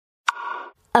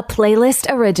a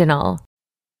playlist original.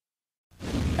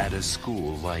 At a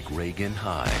school like Reagan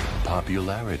High,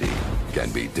 popularity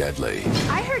can be deadly.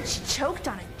 I heard she choked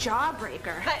on a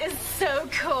Jawbreaker. That is so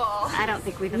cool. I don't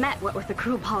think we've met, what with the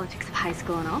cruel politics of high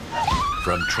school and all.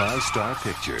 From TriStar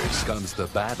Pictures comes the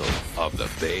battle of the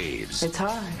babes. It's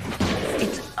hard.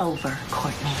 It's over,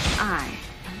 Courtney. I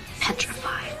am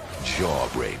petrified.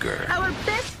 Jawbreaker. Our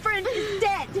best friend is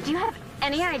dead. Do you have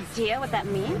any idea what that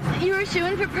means? You were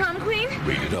shooing for prom queen?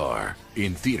 Rated R.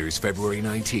 In theaters February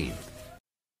 19th.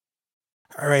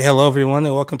 All right, hello everyone,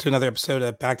 and welcome to another episode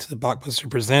of Back to the Blockbuster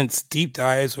Presents Deep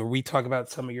Dives, where we talk about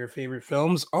some of your favorite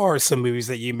films or some movies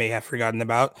that you may have forgotten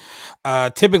about.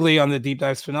 Typically on the Deep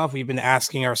Dive spinoff, we've been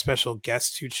asking our special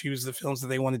guests to choose the films that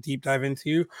they want to deep dive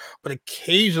into, but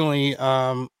occasionally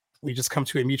we just come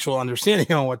to a mutual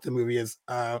understanding on what the movie is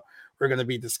we're going to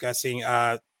be discussing.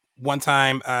 One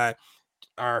time,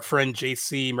 our friend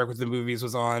JC, Merc with the Movies,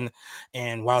 was on,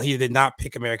 and while he did not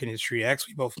pick American History X,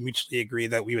 we both mutually agreed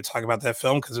that we would talk about that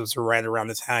film because it was right around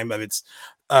the time of its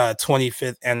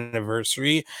 25th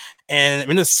anniversary. And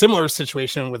I'm in a similar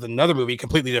situation with another movie,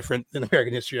 completely different than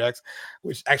American History X,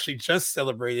 which actually just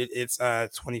celebrated its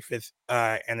 25th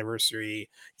anniversary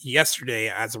yesterday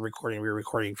as a recording. We were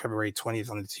recording February 20th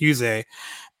on a Tuesday.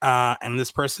 And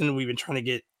this person, we've been trying to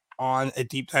get on a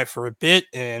deep dive for a bit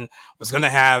and was going to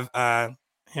have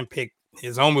him pick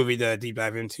his own movie to deep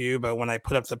dive into, but when I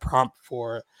put up the prompt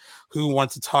for who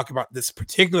wants to talk about this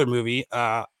particular movie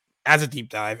as a deep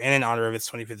dive and in honor of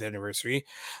its 25th anniversary,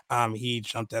 he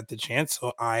jumped at the chance.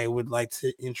 So I would like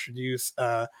to introduce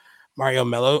Mario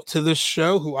Mello to the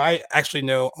show, who I actually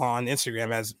know on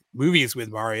Instagram as Movies with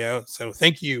Mario. So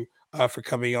thank you for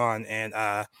coming on and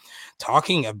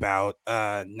talking about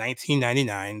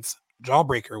 1999's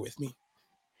Jawbreaker with me.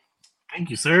 Thank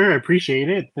you, sir. I appreciate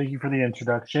it. Thank you for the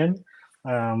introduction.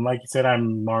 Like you said,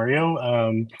 I'm Mario.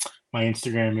 My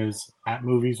Instagram is at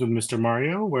Movies with Mr.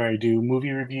 Mario, where I do movie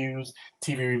reviews,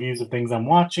 TV reviews of things I'm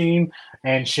watching,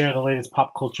 and share the latest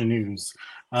pop culture news.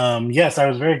 Yes, I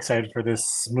was very excited for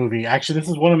this movie. Actually, this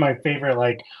is one of my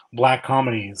favorite black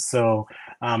comedies. So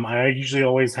I usually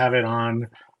always have it on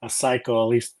a cycle at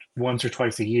least once or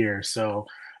twice a year. So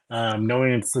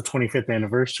knowing it's the 25th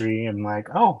anniversary and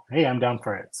oh, hey, I'm down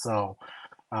for it. So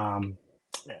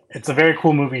it's a very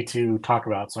cool movie to talk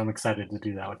about. So I'm excited to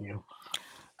do that with you.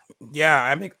 Yeah,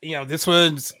 I mean, this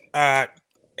was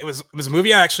it was a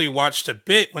movie I actually watched a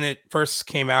bit when it first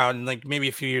came out, and maybe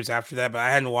a few years after that, but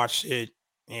I hadn't watched it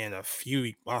in a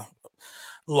few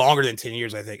longer than 10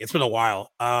 years. I think it's been a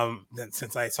while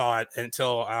since I saw it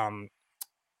until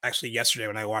actually yesterday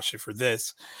when I watched it for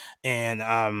this,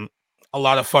 and a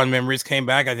lot of fun memories came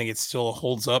back. I think it still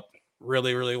holds up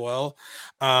really, really well.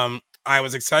 I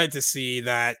was excited to see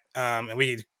that, and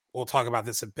we'll talk about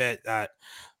this a bit, that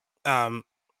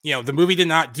the movie did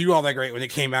not do all that great when it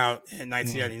came out in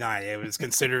 1999. It was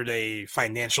considered a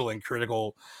financial and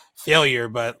critical failure,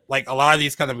 but like a lot of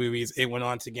these kind of movies, it went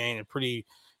on to gain a pretty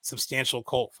substantial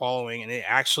cult following, and it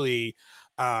actually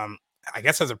I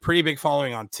guess has a pretty big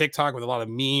following on TikTok with a lot of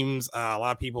memes. A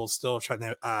lot of people still trying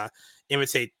to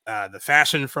imitate the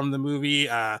fashion from the movie.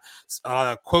 A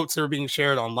lot of quotes that are being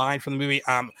shared online from the movie.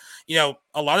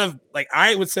 A lot of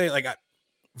I would say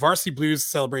Varsity Blues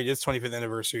celebrated its 25th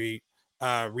anniversary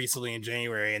recently in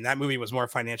January, and that movie was more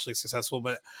financially successful.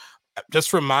 But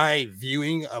just from my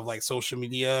viewing of social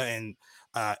media and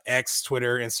X,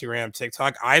 Twitter, Instagram,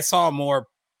 TikTok, I saw more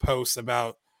posts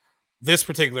about this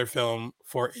particular film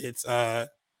for its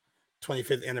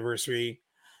 25th anniversary,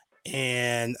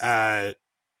 and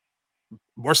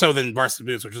more so than Varsity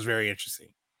Blues, which was very interesting,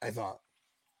 I thought.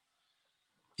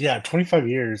 Yeah, 25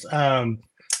 years.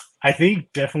 I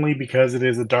think definitely because it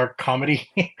is a dark comedy.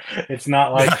 It's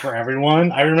not for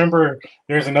everyone. I remember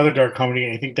there's another dark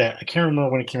comedy. I can't remember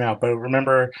when it came out, but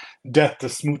remember Death to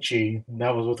Smoochie?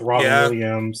 That was with Robin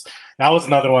Williams. That was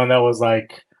another one that was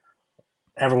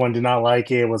everyone did not like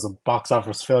it. It was a box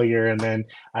office failure, and then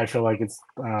I feel like it's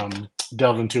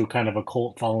delved into kind of a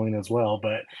cult following as well.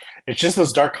 But it's just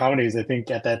those dark comedies. I think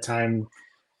at that time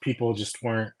people just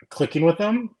weren't clicking with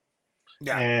them.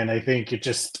 Yeah. And I think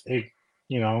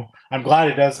I'm glad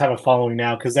it does have a following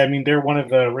now, because they're one of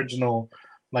the original,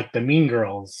 the Mean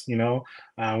Girls. We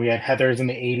had Heathers in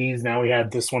the 80s. Now we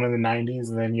had this one in the 90s,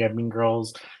 and then you have Mean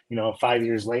Girls 5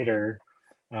 years later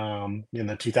in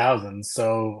the 2000s.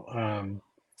 So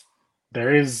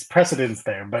there is precedence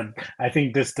there, but I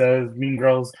think this does. Mean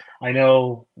Girls, I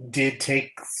know, did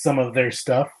take some of their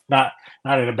stuff, not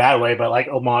in a bad way, but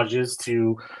homages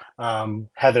to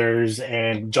Heathers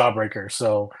and Jawbreaker.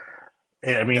 So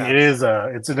it is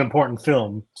it's an important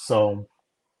film. So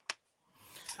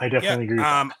I definitely agree with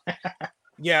that.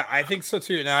 Yeah, I think so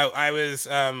too. Now I was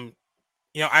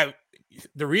you know,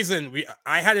 the reason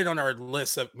I had it on our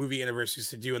list of movie anniversaries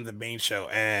to do in the main show,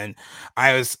 and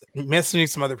I was messaging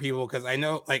some other people because I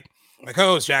know like my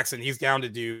co-host Jackson, he's down to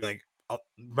do like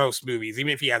most movies,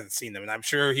 even if he hasn't seen them, and I'm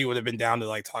sure he would have been down to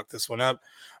like talk this one up.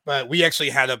 But we actually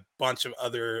had a bunch of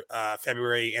other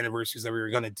February anniversaries that we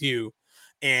were going to do,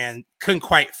 and couldn't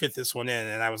quite fit this one in.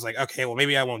 And I was like, okay, well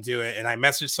maybe I won't do it. And I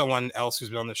messaged someone else who's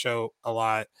been on the show a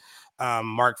lot,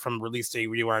 Mark from Release Day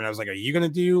Rewind, and I was like, "Are you gonna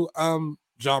do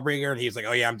Jawbreaker?" And he's like,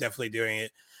 "Oh yeah, I'm definitely doing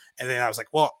it." And then I was like,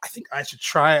 "Well, I think I should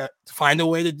try to find a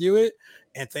way to do it."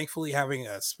 And thankfully, having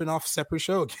a spin-off separate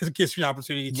show gives you an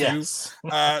opportunity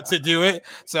to do it.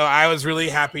 So I was really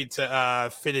happy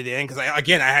to fit it in because I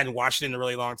hadn't watched it in a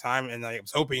really long time, and I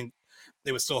was hoping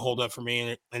it would still hold up for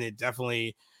me, and it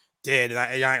definitely did. And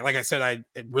I like I said, I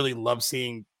really love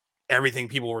seeing everything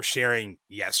people were sharing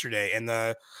yesterday, and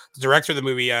the director of the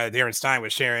movie, Darren Stein,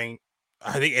 was sharing.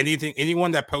 I think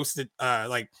anyone that posted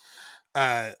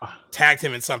tagged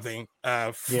him in something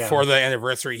for the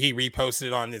anniversary, he reposted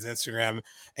it on his Instagram.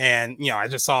 And I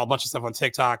just saw a bunch of stuff on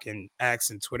TikTok and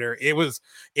X and Twitter.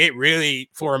 It really,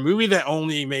 for a movie that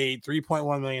only made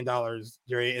 $3.1 million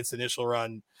during its initial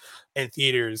run in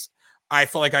theaters, I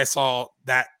felt like I saw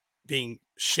that being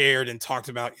shared and talked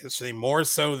about yesterday more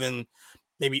so than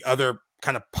maybe other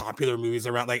kind of popular movies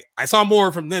around. Like I saw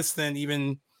more from this than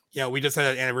even we just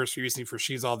had an anniversary recently for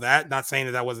She's All That. Not saying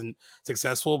that wasn't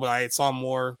successful, but I saw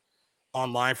more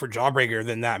online for Jawbreaker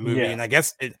than that movie. Yeah. And I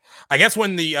guess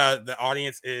when the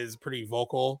audience is pretty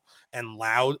vocal and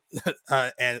loud,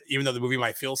 and even though the movie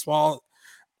might feel small,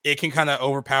 it can kind of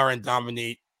overpower and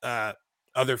dominate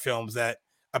other films that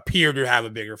appear to have a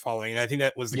bigger following. And I think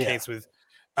that was the case with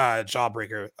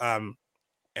Jawbreaker.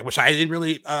 Which I didn't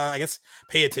really, I guess,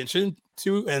 pay attention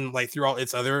to, and like through all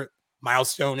its other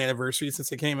milestone anniversaries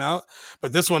since it came out.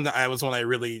 But this one, was one I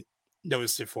really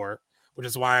noticed it for, which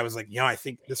is why I was like, I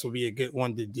think this will be a good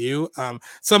one to do.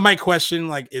 Some might question,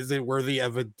 like, is it worthy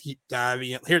of a deep dive?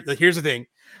 Here's the thing: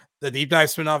 the deep dive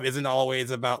spinoff isn't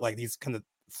always about like these kind of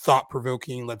thought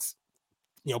provoking, let's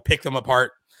pick them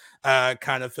apart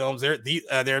kind of films.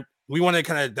 We want to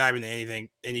kind of dive into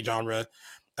any genre.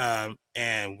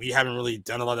 And we haven't really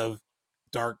done a lot of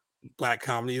dark black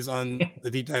comedies on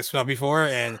the deep dive spinoff before,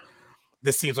 and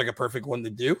this seems like a perfect one to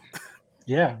do.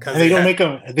 Yeah, and they don't make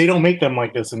them. They don't make them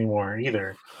like this anymore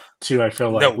either. Too, I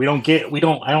feel like I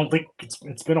don't think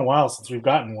it's been a while since we've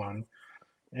gotten one,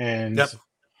 and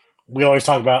we always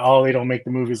talk about they don't make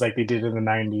the movies like they did in the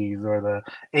 '90s or the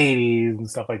 '80s and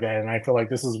stuff like that. And I feel like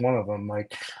this is one of them.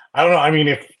 Like I don't know. I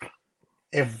mean,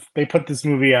 if they put this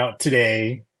movie out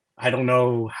today, I don't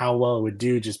know how well it would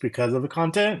do just because of the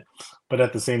content, but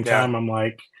at the same time, I'm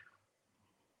like,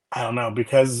 I don't know,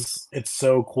 because it's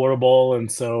so quotable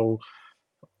and so,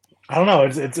 I don't know.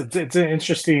 It's an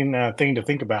interesting thing to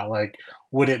think about. Like,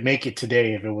 would it make it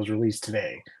today if it was released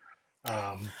today?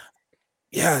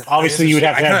 Obviously, you would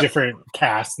have to have different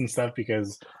casts and stuff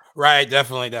because. Right,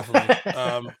 definitely.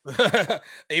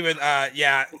 Even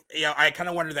I kind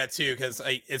of wondered that too because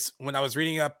it's when I was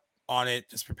reading up on it,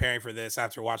 just preparing for this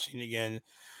after watching it again,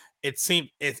 it seemed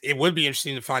it would be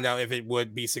interesting to find out if it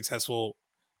would be successful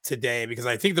today, because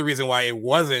I think the reason why it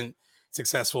wasn't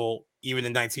successful even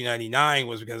in 1999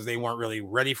 was because they weren't really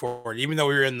ready for it. Even though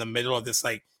we were in the middle of this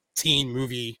like teen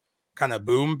movie kind of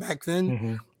boom back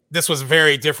then, this was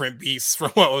very different beasts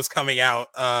from what was coming out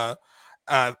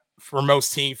for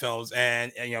most teen films.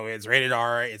 And it's rated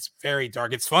R, it's very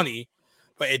dark, it's funny,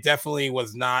 but it definitely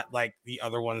was not like the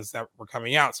other ones that were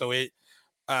coming out. So and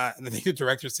I think the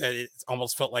director said it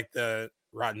almost felt like the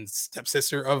rotten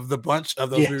stepsister of the bunch of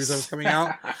those movies that was coming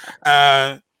out.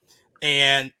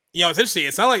 And it's interesting.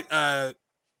 It's not like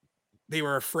they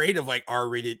were afraid of like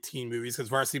R-rated teen movies, because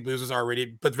Varsity Blues was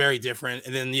R-rated, but very different.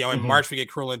 And then in March we get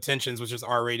Cruel Intentions, which is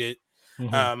R-rated.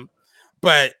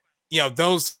 But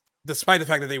those, despite the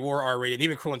fact that they were R-rated,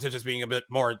 even Cruel Intentions being a bit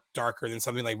more darker than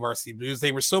something like Varsity Blues,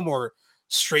 they were still more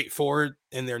straightforward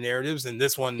in their narratives. And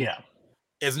this one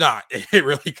is not. It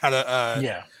really kind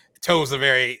of toes a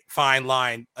very fine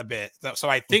line a bit. So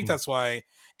I think that's why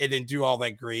it didn't do all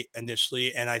that great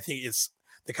initially. And I think it's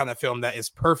the kind of film that is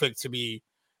perfect to be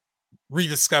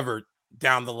rediscovered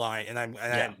down the line. And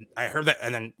I heard that,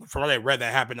 and then from what I read,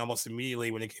 that happened almost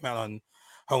immediately when it came out on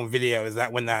home video. Is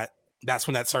that when that's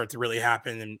when that started to really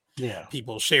happen, and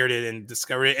people shared it and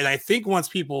discovered it. And I think once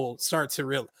people start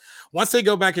to once they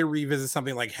go back and revisit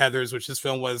something like Heathers, which this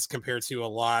film was compared to a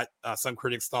lot, some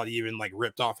critics thought he even like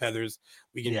ripped off Heathers.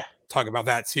 We can talk about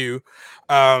that too.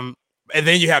 And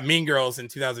then you have Mean Girls in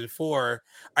 2004.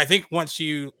 I think once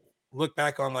you look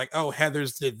back on like, oh,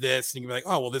 Heathers did this, and you can be like,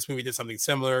 oh, well, this movie did something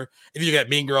similar. If you get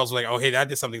Mean Girls, like, oh, hey, that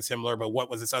did something similar, but what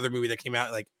was this other movie that came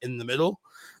out like in the middle?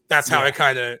 That's how it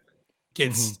kind of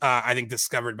gets, I think,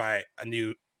 discovered by a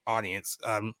new audience,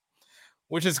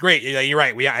 which is great. Yeah, you're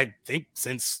right. I think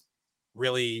since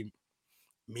really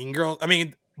Mean Girls, I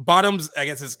mean, Bottoms, I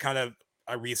guess, is kind of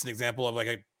a recent example of like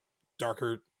a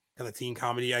darker kind of teen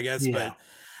comedy, I guess.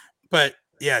 But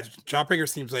yeah, Jawbreaker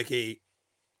seems like a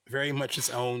very much its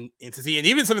own entity, and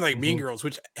even something like Mean Girls,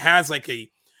 which has like a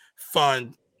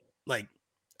fun, like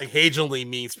occasionally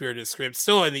mean-spirited script,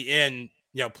 still in the end,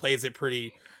 plays it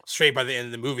pretty straight by the end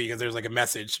of the movie because there's like a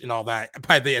message and all that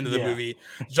by the end of the movie.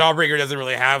 Jawbreaker doesn't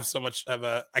really have so much of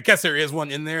a, I guess there is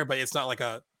one in there, but it's not like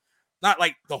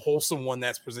the wholesome one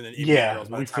that's presented in Mean Girls.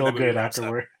 We feel good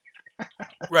afterward.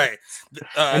 Right.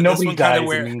 And nobody dies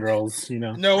in Mean Girls,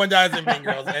 No one dies in Mean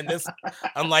Girls. And this,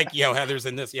 unlike, Heathers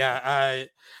in this,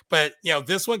 but,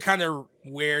 this one kind of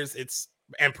wears its,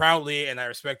 and proudly, and I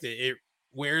respect it, it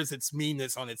wears its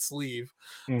meanness on its sleeve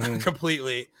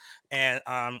completely. And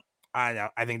I know,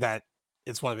 I think that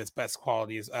it's one of its best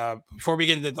qualities. Before we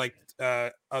get into like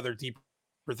other deeper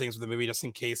things with the movie, just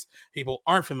in case people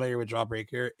aren't familiar with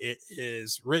Jawbreaker, it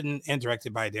is written and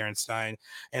directed by Darren Stein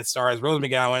and stars Rose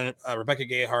McGowan, Rebecca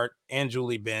Gayheart, and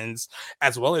Julie Benz,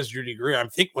 as well as Judy Greer. I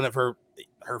think one of her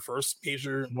first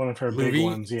major big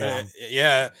ones.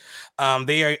 They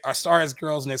are star as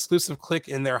girls, an exclusive clique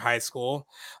in their high school.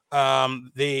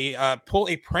 They pull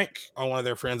a prank on one of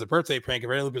their friends, a birthday prank, a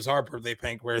very bizarre birthday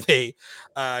prank, where they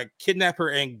kidnap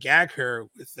her and gag her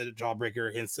with the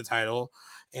Jawbreaker, hence the title,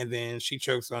 and then she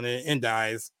chokes on it and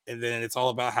dies. And then it's all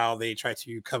about how they try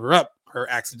to cover up her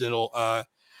accidental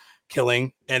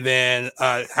killing, and then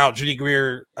how Judy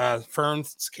Greer,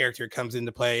 Fern's character, comes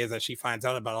into play is that she finds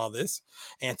out about all this,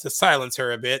 and to silence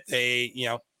her a bit, they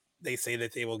say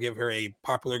that they will give her a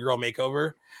popular girl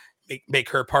makeover, make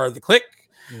her part of the clique,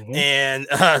 and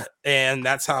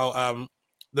that's how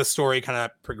the story kind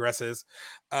of progresses.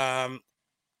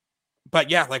 But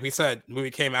yeah, like we said, the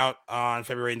movie came out on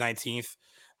February 19th.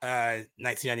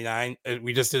 1999.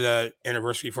 We just did an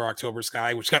anniversary for October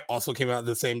Sky, which also came out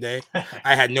the same day.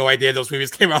 I had no idea those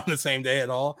movies came out on the same day at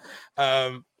all.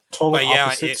 Total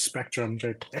opposite spectrum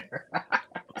right there.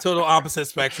 Total opposite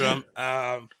spectrum.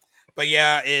 But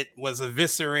yeah, it was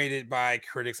eviscerated by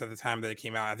critics at the time that it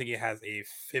came out. I think it has a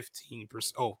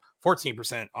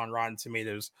 14% on Rotten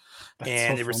Tomatoes.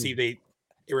 And it received a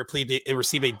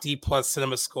D+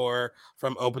 cinema score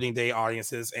from opening day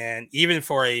audiences, and even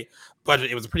for a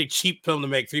budget, it was a pretty cheap film to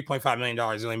make. $3.5 million.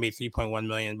 It only made $3.1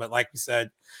 million, but like we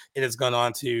said, it has gone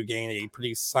on to gain a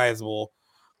pretty sizable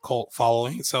cult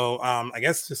following. So I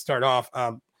guess to start off,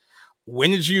 when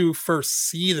did you first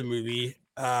see the movie?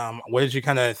 What did you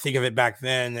kind of think of it back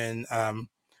then, and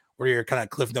what are your kind of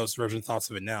Cliff Notes version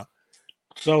thoughts of it now?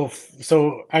 So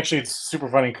actually, it's super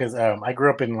funny because I grew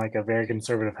up in like a very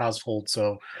conservative household,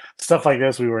 so stuff like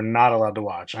this we were not allowed to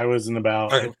watch. I was in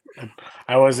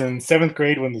 7th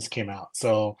grade when this came out,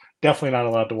 so definitely not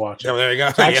allowed to watch it. Oh, there you go.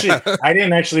 So actually, I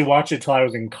didn't actually watch it till I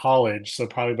was in college, so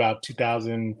probably about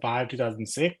 2005,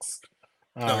 2006.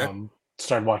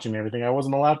 Started watching everything I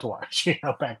wasn't allowed to watch,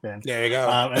 back then. There you go.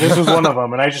 And this was one of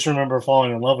them, and I just remember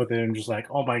falling in love with it and just like,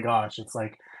 oh my gosh,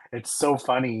 it's so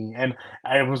funny. And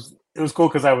it was cool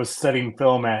because I was studying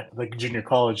film at like junior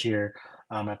college here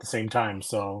at the same time.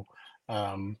 So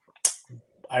I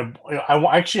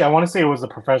want to say it was the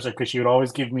professor, because she would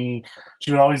always give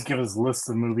us lists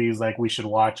of movies like we should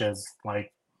watch as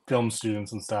like film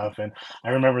students and stuff. And I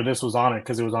remember this was on it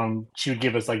because she would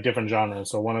give us like different genres.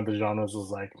 So one of the genres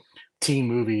was like teen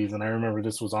movies, and I remember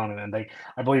this was on it, and I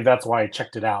believe that's why I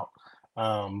checked it out.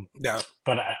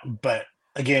 But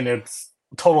again, it's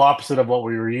total opposite of what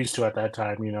we were used to at that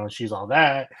time. She's All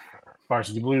That,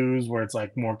 Varsity Blues, where it's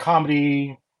like more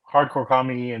comedy, hardcore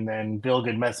comedy, and then feel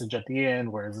good message at the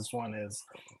end, whereas this one is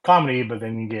comedy, but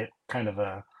then you get kind of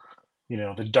a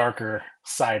the darker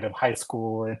side of high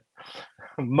school and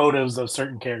motives of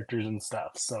certain characters and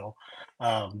stuff. So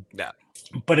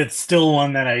but it's still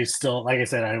one that I still, like I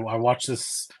said, I watch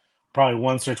this probably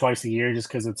once or twice a year just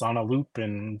because it's on a loop,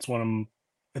 and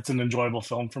it's an enjoyable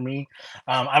film for me.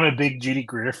 I'm a big Judy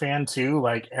Greer fan too.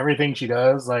 Like everything she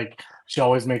does, like she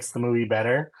always makes the movie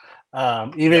better.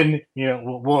 Even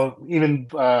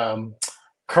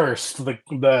Cursed, the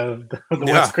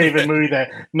Wes Craven movie that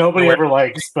nobody ever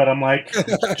likes, but I'm like,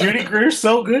 Judy Greer's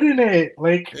so good in it.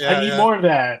 Like I need more of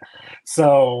that.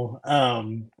 So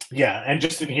and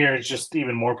just in here, it's just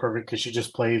even more perfect because she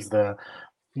just plays the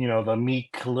the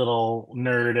meek little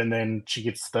nerd, and then she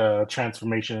gets the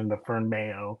transformation into Fern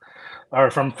Mayo, or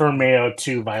from Fern Mayo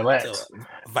to Violet. So,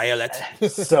 Violet.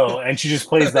 So, and she just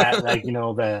plays that like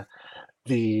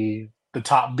the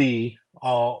top B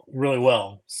all really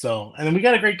well. So, and then we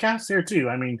got a great cast here too.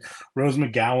 I mean, Rose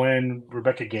McGowan,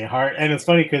 Rebecca Gayheart, and it's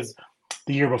funny because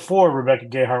the year before Rebecca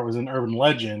Gayheart was in Urban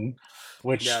Legend,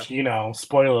 Yeah. which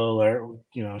spoiler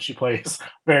alert, she plays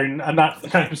very a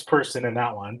not nice person in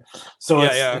that one. So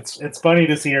Yeah. it's funny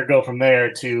to see her go from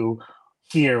there to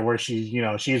here where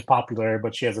she's popular,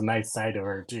 but she has a nice side to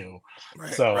her too.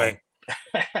 So. Right.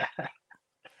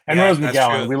 And Yeah, Rose that's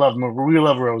McGowan, true. we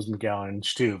love Rose McGowan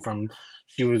too.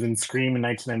 She was in Scream in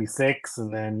 1996,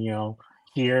 and then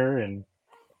here, and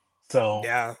so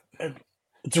Yeah.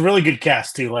 it's a really good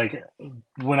cast too. Like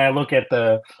when I look at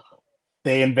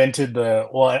they invented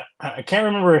I can't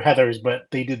remember Heather's, but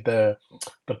they did the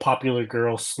popular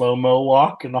girl slow mo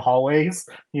walk in the hallways.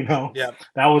 Yeah.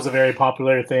 That was a very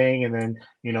popular thing, and then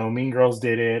Mean Girls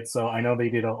did it, so I know they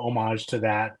did a homage to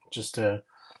that just to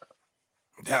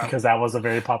Yeah. because that was a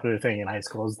very popular thing in high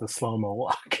school, was the slow mo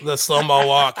walk. The slow mo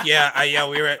walk. Yeah.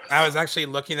 I was actually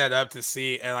looking that up to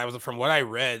see, and from what I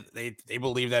read, they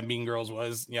believe that Mean Girls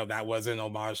was, that was an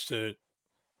homage to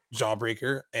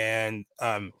Jawbreaker, and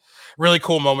really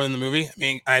cool moment in the movie. I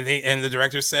mean, I think, and the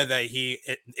director said that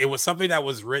it was something that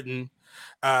was written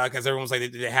because everyone was like,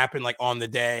 did it happen like on the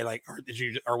day, like,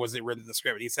 or was it written in the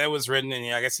script? He said it was written,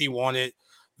 and I guess he wanted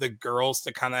the girls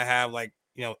to kind of have like,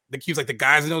 the cues, like the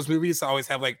guys in those movies to always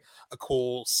have like a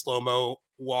cool slow mo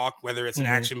walk, whether it's an Mhm.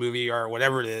 action movie or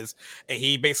whatever it is. And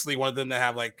he basically wanted them to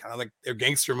have like kind of like their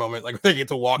gangster moment, like they get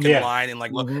to walk in Yeah. line and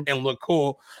like Mhm. look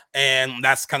cool. And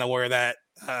that's kind of where that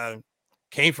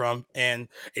came from. And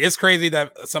it is crazy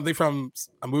that something from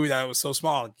a movie that was so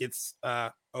small gets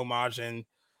homage in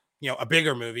a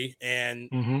bigger movie. And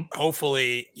Mhm.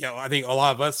 hopefully, I think a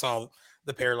lot of us saw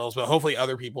the parallels, but hopefully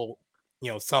other people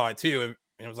saw it too, and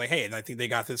it was like, hey, and I think they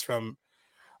got this from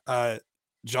uh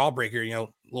Jawbreaker,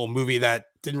 little movie that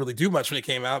didn't really do much when it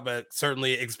came out, but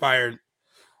certainly inspired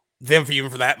them for even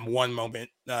for that one moment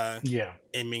Yeah.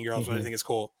 in Mean Girls, which I Mhm. think is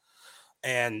cool.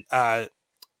 And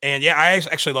yeah, I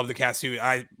actually love the cast too.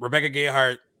 Rebecca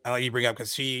Gayheart, I like you bring up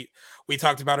because we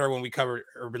talked about her when we covered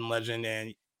Urban Legend,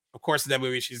 and of course in that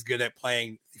movie she's good at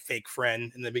playing the fake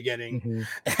friend in the beginning, Mhm.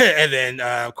 and then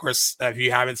of course if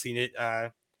you haven't seen it,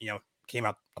 you know, came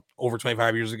out over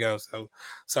 25 years ago, so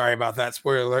sorry about that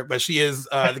spoiler alert. But she is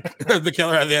the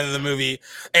killer at the end of the movie,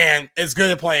 and is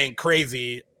good at playing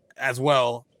crazy as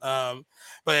well.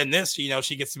 But in this, she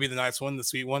gets to be the nice one, the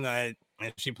sweet one. And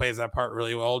she plays that part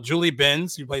really well. Julie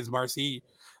Benz, who plays Marcy,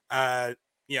 uh,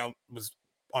 was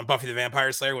on Buffy the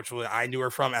Vampire Slayer, which I knew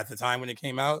her from at the time when it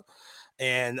came out.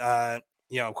 And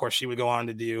of course, she would go on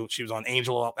to she was on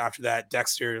Angel after that,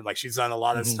 Dexter. Like she's done a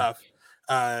lot of Mhm. stuff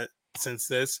since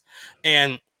this.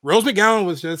 And Rose McGowan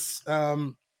was just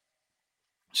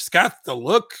she's got the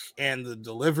look and the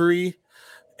delivery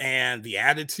and the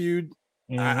attitude.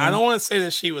 I Mhm. don't want to say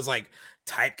that she was like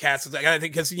typecast. I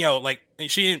think because like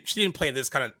she didn't play this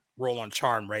kind of role on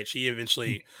Charm, right? She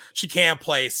can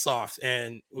play soft,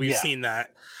 and we've Yeah. seen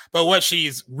that. But what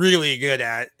she's really good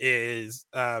at is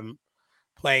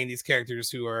playing these characters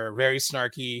who are very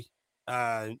snarky,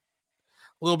 a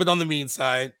little bit on the mean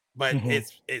side, but Mhm.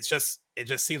 it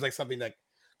just seems like something that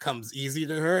comes easy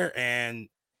to her, and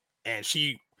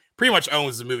she pretty much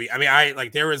owns the movie. I mean, I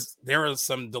like there was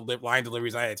some line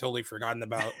deliveries I had totally forgotten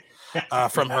about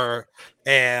from Yeah. her,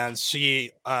 and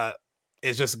she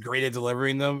is just great at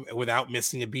delivering them without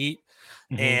missing a beat.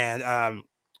 Mhm.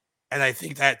 And I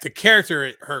think that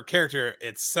her character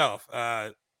itself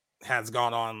has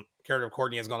gone on. Character of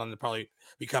Courtney has gone on to probably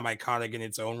become iconic in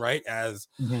its own right as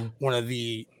Mhm. one of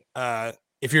the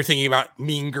if you're thinking about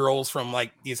mean girls from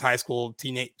like these high school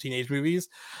teenage movies,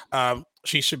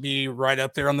 she should be right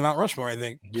up there on the Mount Rushmore. I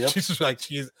think Yep. she's just like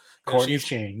Courtney she's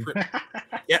Chang.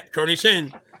 yeah, Courtney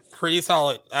Chin, pretty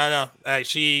solid. I don't know,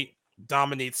 she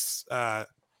dominates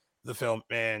the film,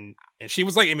 and she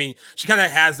was like, I mean, she kind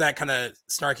of has that kind of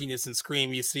snarkiness and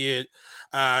Scream. You see it.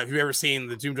 If you've ever seen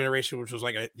the Doom Generation, which was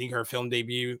like I think her film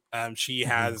debut, she Mhm.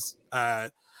 has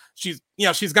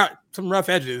she's got some rough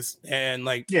edges, and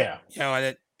like Yeah.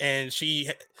 and she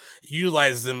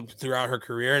utilizes them throughout her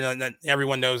career, and then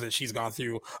everyone knows that she's gone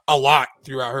through a lot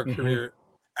throughout her Mhm. career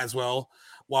as well.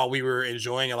 While we were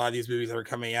enjoying a lot of these movies that were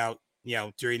coming out,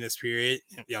 during this period,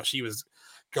 she was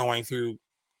going through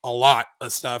a lot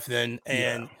of stuff then,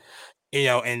 Yeah.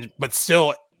 and but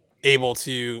still able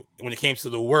to, when it came to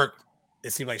the work,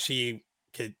 it seemed like she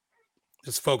could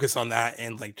just focus on that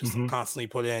and like just Mhm. constantly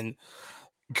put in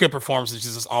good performances,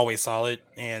 just always solid.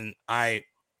 And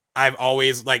I've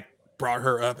always like brought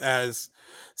her up as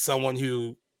someone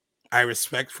who I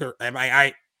respect for.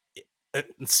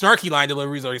 Snarky line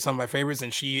deliveries are some of my favorites,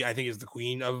 and she I think is the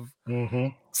queen of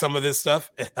some of this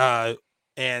stuff.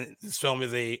 And this film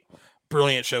is a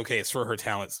brilliant showcase for her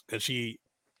talents because she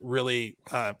really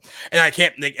and I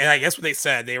can't and I guess what they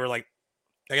said, they were like,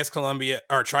 I guess Columbia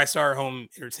or TriStar Home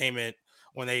Entertainment,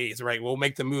 when they right, we'll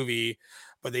make the movie,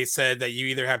 but they said that you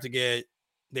either have to get,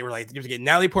 they were like, you have to get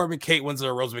Natalie Portman, Kate Winslet,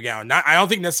 or Rose McGowan. Not, I don't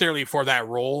think necessarily for that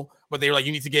role, but they were like,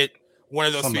 you need to get one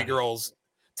of those three girls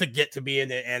to get to be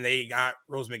in it, and they got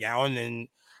Rose McGowan,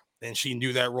 and she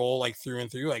knew that role like through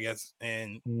and through, I guess,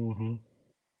 and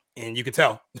you could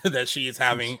tell that she is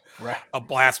having a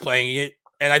blast playing it,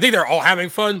 and I think they're all having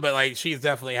fun, but like she's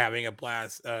definitely having a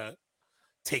blast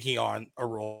taking on a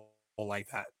role like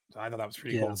that. So I thought that was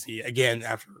pretty cool to see again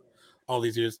after all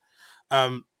these years.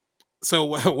 So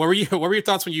what were your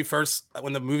thoughts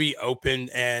when the movie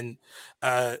opened and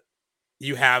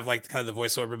you have like kind of the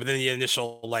voiceover, but then the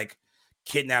initial like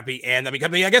kidnapping, and I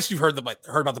mean I guess you've heard about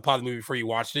the plot of the movie before you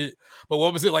watched it, but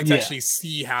what was it like to actually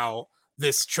see how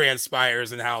this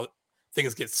transpires and how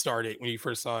things get started when you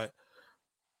first saw it?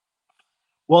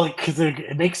 Well, because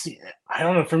it makes, I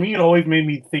don't know, for me, it always made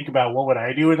me think about what would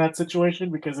I do in that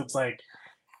situation, because it's like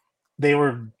they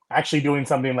were actually doing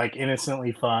something like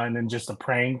innocently fun and just a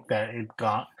prank it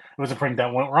was a prank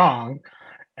that went wrong.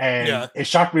 And it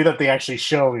shocked me that they actually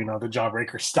show, the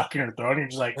Jawbreaker stuck in her throat. And you're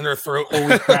just like, in her throat.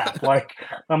 Holy crap. Like,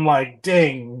 I'm like,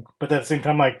 dang. But at the same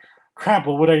time, like, crap,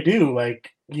 what would I do?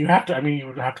 Like, you would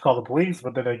have to call the police.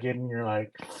 But then again, you're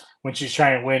like,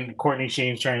 when Courtney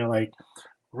Shane's trying to like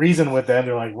reason with them,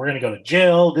 they're like, we're going to go to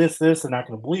jail, this, they're not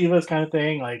going to believe us kind of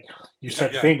thing. Like, you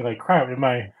start to think like, crap,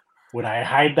 would I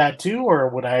hide that too? Or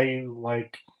would I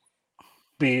like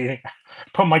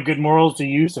put my good morals to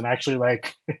use and actually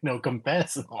like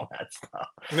confess and all that stuff.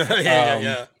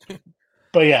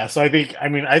 But yeah, so I think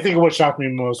what shocked me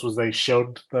most was they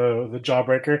showed the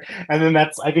Jawbreaker, and then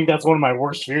I think that's one of my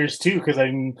worst fears too, because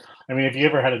I mean if you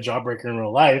ever had a Jawbreaker in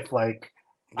real life, like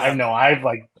I know I've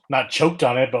like not choked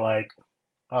on it, but like,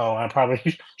 oh, I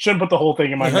probably shouldn't put the whole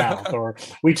thing in my mouth, or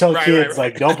we tell kids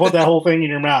like don't put that whole thing in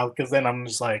your mouth, because then I'm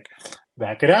just like,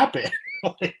 that could happen.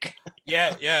 Like,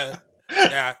 yeah,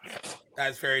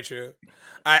 that's very true.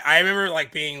 I remember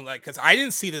like being like, because I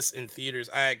didn't see this in theaters.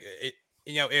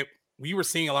 We were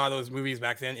seeing a lot of those movies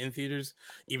back then in theaters,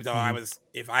 even though I was,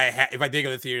 if I did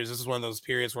go to theaters, this is one of those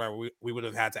periods where we would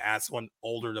have had to ask someone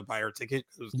older to buy our ticket.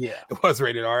 It was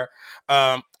rated R.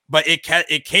 But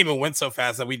it came and went so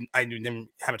fast that I didn't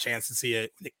have a chance to see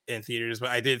it in theaters, but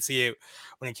I did see it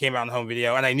when it came out on home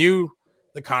video, and I knew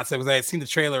the concept because I had seen the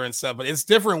trailer and stuff. But it's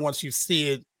different once you see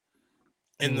it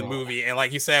in the movie, and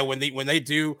like you said, when they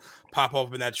do pop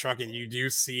up in that trunk and you do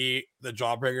see the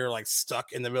Jawbreaker like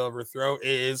stuck in the middle of her throat, it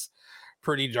is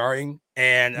pretty jarring.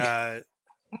 And and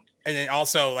then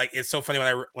also like it's so funny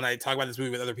when I talk about this movie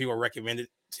with other people, recommend it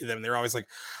to them, they're always like,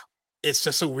 it's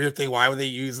just a weird thing, why would they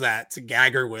use that to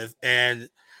gag her with? And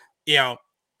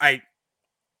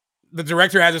the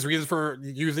director has his reasons for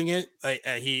using it.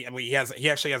 He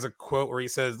actually has a quote where he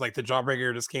says like, the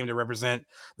Jawbreaker just came to represent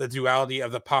the duality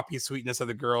of the poppy sweetness of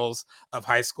the girls of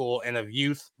high school and of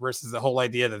youth versus the whole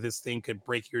idea that this thing could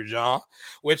break your jaw,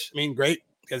 which I mean, great,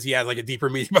 because he has like a deeper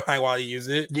meaning behind why he used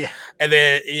it. Yeah. And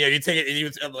then, you take it and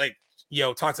you like,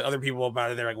 talk to other people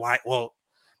about it. They're like, why? Well,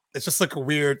 it's just like a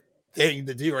weird thing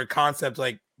to do, or a concept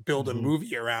like build a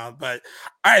movie around. But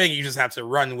I think you just have to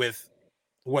run with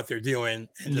what they're doing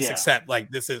and just accept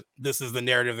like this is the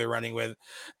narrative they're running with,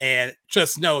 and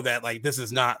just know that like this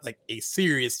is not like a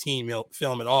serious teen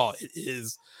film at all. It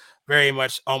is very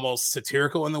much almost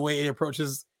satirical in the way it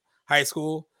approaches high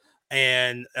school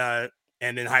and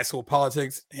then high school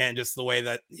politics, and just the way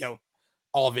that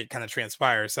all of it kind of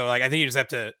transpires. So like I think you just have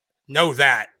to know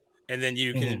that, and then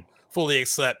you can fully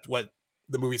accept what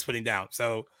the movie's putting down.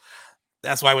 So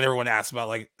that's why when everyone asks about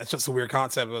like, that's just a weird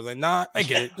concept, I was like, nah, I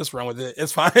get it. Just run with it.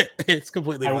 It's fine. It's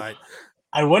completely fine.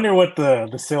 I wonder what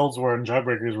the sales were in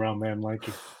Jawbreakers around then. Like,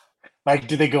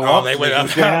 did they go up? They went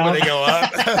up. When they go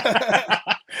up.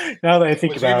 Now that I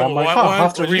think about it, I'm like, I'll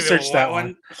have to research that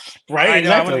one. Right?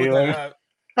 Exactly.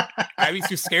 I'd be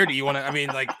too scared. Do you want to? I mean,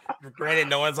 like, granted,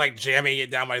 no one's like jamming it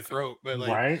down my throat, but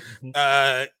like,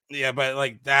 yeah, but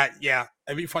like that, yeah,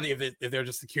 it'd be funny if they're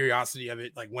just the curiosity of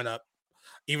it like went up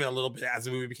even a little bit as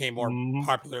the movie became more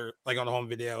popular, like on home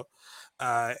video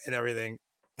and everything.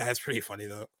 That's pretty funny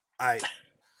though.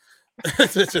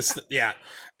 It's just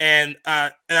and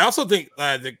I also think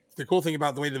the cool thing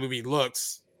about the way the movie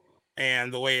looks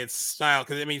and the way it's styled,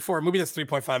 because I mean for a movie that's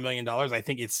 $3.5 million, I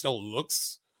think it still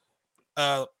looks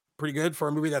pretty good for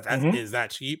a movie that Mhm. is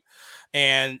that cheap.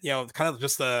 And kind of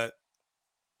just the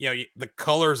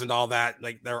colors and all that,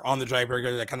 like they're on the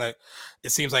Jawbreaker. That kind of, it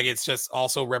seems like it's just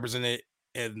also represented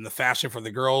in the fashion for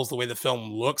the girls, the way the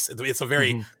film looks. It's a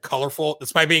very Mhm. colorful,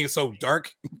 despite being so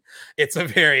dark, it's a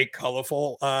very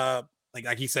colorful,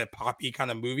 like he said, poppy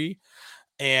kind of movie.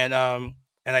 And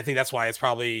I think that's why it's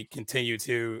probably continued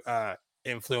to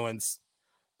influence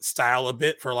style a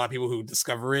bit for a lot of people who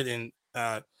discover it. And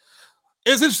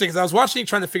it's interesting because I was watching,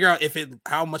 trying to figure out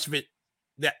how much of it,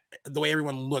 that the way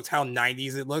everyone looked, how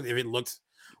 90s it looked, if it looked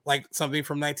like something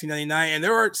from 1999. And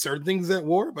there are certain things that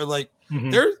were, but like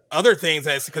Mhm. there's other things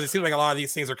that, because it seems like a lot of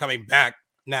these things are coming back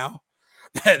now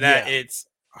that Yeah. it's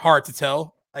hard to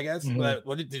tell, I guess. Mhm.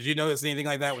 But did you notice anything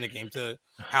like that when it came to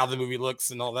how the movie looks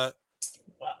and all that?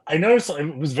 I noticed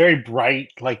it was very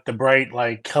bright, like the bright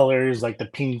like colors, like the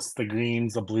pinks, the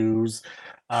greens, the blues.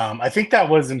 I think that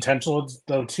was intentional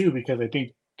though too, because I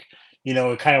think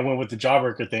it kind of went with the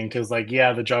Jawbreaker thing. Because like,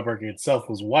 yeah, the Jawbreaker itself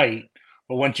was white,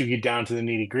 but once you get down to the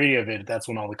nitty gritty of it, that's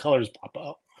when all the colors pop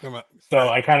up. So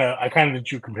Right. I kind of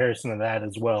drew comparison to that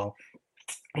as well.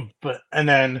 But and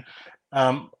then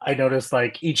I noticed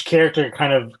like each character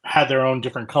kind of had their own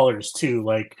different colors too.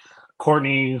 Like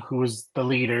Courtney, who was the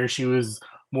leader, she was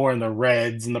more in the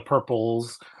reds and the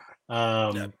purples. Yeah.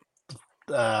 Um,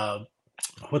 uh,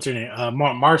 what's her name?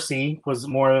 Marcy was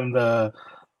more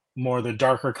the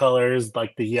darker colors,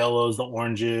 like the yellows, the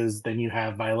oranges. Then you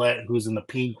have Violet, who's in the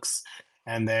pinks,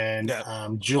 and then Yeah.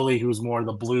 Julie, who's more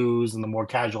the blues and the more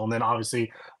casual. And then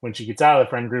obviously when she gets out of the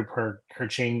friend group, her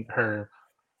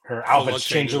Whole outfits look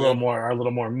change changes. Yeah. a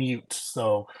little more mute.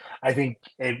 So I think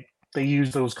they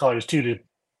use those colors too to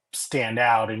stand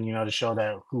out and to show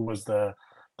that who was the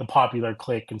popular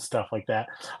clique and stuff like that.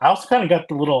 I also kind of got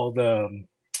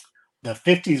the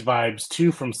 50s vibes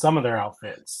too from some of their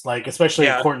outfits, like especially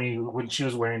Yeah. Courtney when she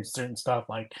was wearing certain stuff,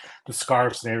 like the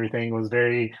scarves and everything was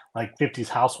very like 50s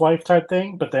housewife type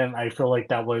thing. But then I feel like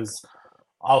that was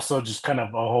also just kind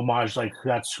of a homage, like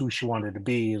that's who she wanted to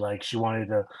be. Like she wanted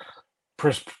to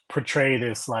portray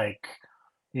this like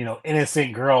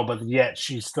innocent girl, but yet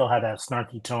she still had that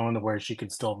snarky tone where she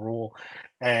could still rule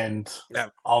and Yeah.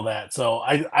 all that. So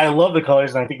I love the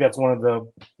colors, and I think that's one of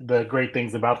the great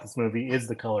things about this movie is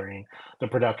the coloring, the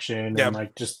production, and Yeah.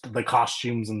 like just the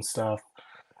costumes and stuff,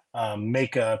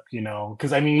 makeup.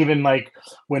 Because I mean, even like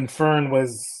when Fern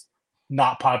was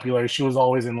not popular, she was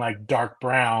always in like dark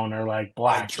brown or like Like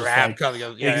black, just drab like color.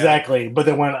 Yeah. Yeah. exactly. But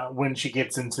then when she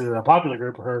gets into the popular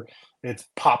group, it's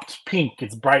popped pink,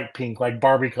 it's bright pink, like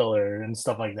Barbie color and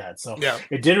stuff like that. So Yeah.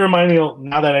 it did remind me.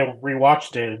 Now that I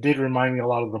rewatched it, it did remind me a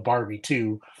lot of the Barbie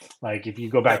too. Like if you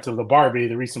go back Yeah. to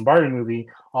the recent Barbie movie,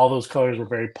 all those colors were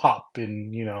very pop,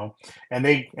 and and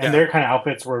Yeah. their kind of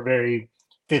outfits were very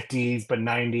 50s but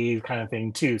 90s kind of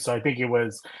thing too. So I think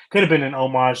could have been an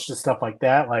homage to stuff like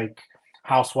that, like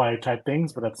housewife type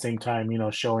things, but at the same time,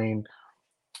 showing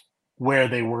where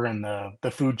they were in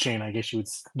the food chain, I guess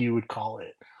you would call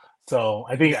it. So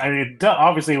Yeah. I mean,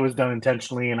 obviously it was done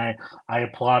intentionally, and I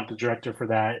applaud the director for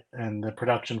that and the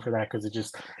production for that, because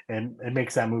it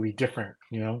makes that movie different.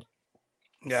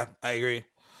 Yeah. I agree.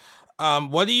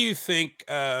 What do you think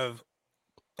of?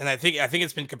 And I think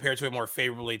it's been compared to it more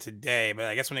favorably today, but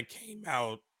I guess when it came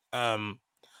out, um,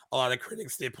 a lot of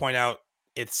critics did point out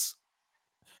its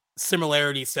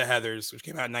similarities to Heather's, which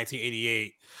came out in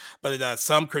 1988. But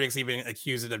some critics even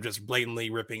accuse it of just blatantly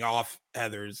ripping off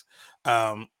Heather's,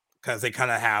 because they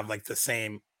kind of have like the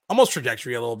same almost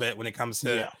trajectory a little bit when it comes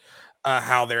to Yeah.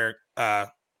 how their I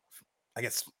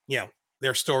guess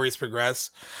their stories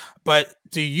progress. But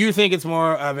do you think it's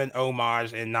more of an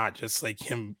homage and not just like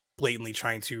him blatantly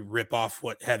trying to rip off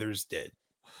what Heather's did?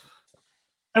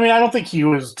 I mean, I don't think he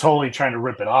was totally trying to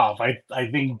rip it off. I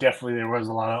think definitely there was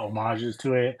a lot of homages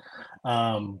to it.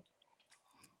 Um,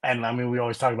 and I mean, we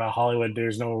always talk about Hollywood.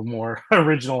 There's no more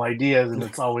original ideas, and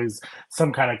it's always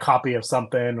some kind of copy of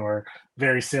something or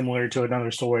very similar to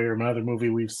another story or another movie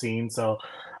we've seen. So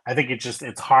I think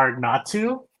it's hard not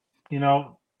to, you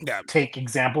know, Yeah, take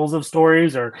examples of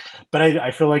stories but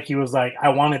I feel like he was like, I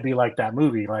want to be like that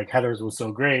movie. Like Heather's was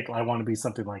so great. I want to be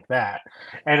something like that.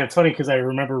 And it's funny because I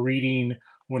remember reading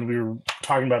when we were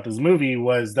talking about this movie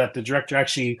was that the director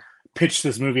actually pitched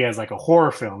this movie as like a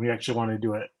horror film. He actually wanted to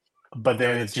do it, but no,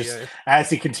 then it it's is. just Yeah, as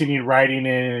he continued writing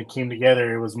it and it came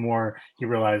together, it was more, he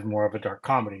realized, more of a dark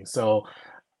comedy. So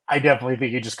I definitely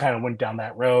think he just kind of went down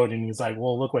that road, and he's like,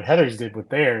 well, look what Heather's did with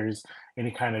theirs, and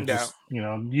he kind of yeah, just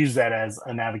used that as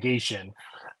a navigation.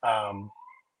 um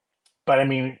But I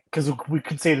mean, because we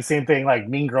could say the same thing, like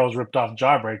Mean Girls ripped off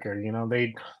Jawbreaker. You know,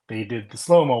 they did the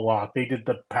slow mo walk, they did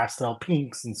the pastel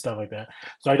pinks and stuff like that.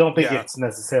 So I don't think Yeah, it's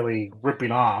necessarily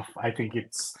ripping off. I think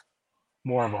it's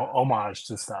more of a homage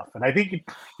to stuff, and I think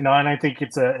and I think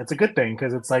it's a good thing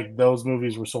because it's like those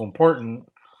movies were so important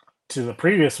to the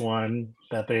previous one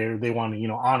that they want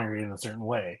to honor it in a certain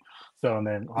way. So and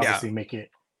then yeah, obviously make it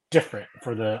different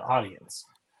for the audience.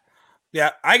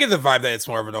 yeah. I get the vibe that it's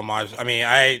more of an homage. I mean,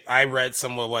 I read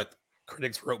some of what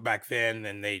critics wrote back then,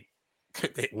 and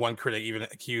one critic even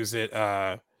accused it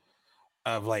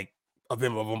of like of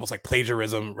them of almost like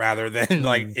plagiarism rather than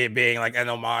like Mm, it being like an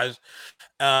homage.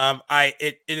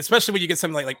 It especially when you get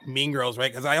something like Mean Girls,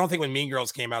 right? Because I don't think when Mean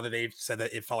Girls came out that they said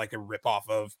that it felt like a ripoff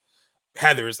of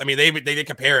Heather's. I mean, they did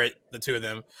compare it, the two of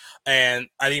them, and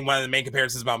I think one of the main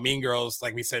comparisons about Mean Girls,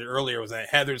 like we said earlier, was that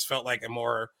Heather's felt like a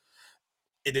more,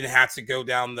 it didn't have to go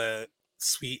down the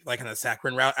sweet like in a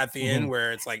saccharine route at the end mhm,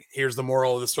 where it's like here's the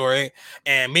moral of the story,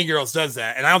 and Mean Girls does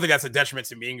that, and I don't think that's a detriment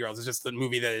to Mean Girls. It's just the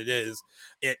movie that it is.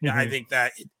 I mhm, think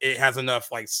that it has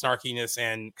enough like snarkiness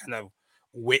and kind of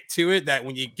wit to it that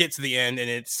when you get to the end and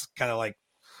it's kind of like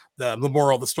the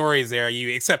moral of the story is there,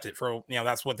 you accept it for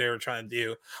that's what they were trying to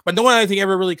do. But no one I think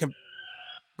ever really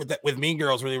with Mean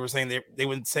Girls where they were saying they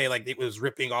wouldn't say like it was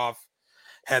ripping off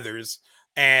Heather's,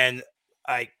 and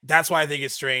like that's why I think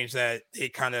it's strange that they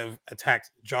kind of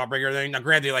attacked Jawbreaker there. Now,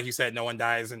 granted, like you said, no one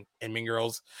dies in Mean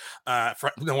Girls.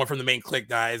 No one from the main clique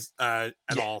dies at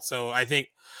yeah, all. So I think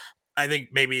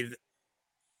maybe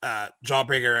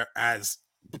Jawbreaker as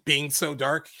being so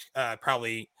dark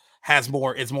probably has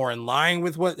more is more in line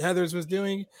with what Heather's was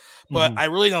doing, but mhm, I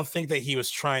really don't think that he was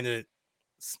trying to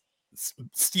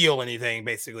steal anything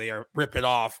basically or rip it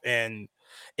off. And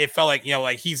it felt like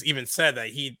like he's even said that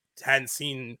he hadn't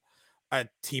seen a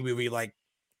T movie like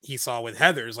he saw with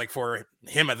Heather's, like for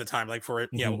him at the time, like for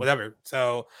mhm, whatever.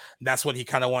 So that's what he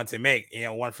kind of wanted to make,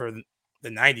 one for the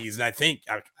 90s. And I think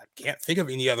I can't think of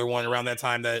any other one around that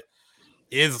time that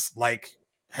is like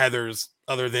Heather's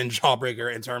other than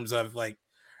Jawbreaker in terms of like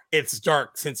its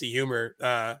dark sense of humor.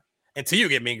 Until you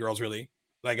get Mean Girls, really.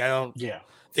 Like yeah,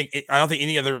 I don't think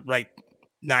any other like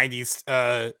 90s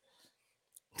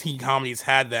teen comedies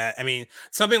had that. I mean,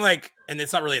 something like, and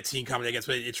it's not really a teen comedy, I guess,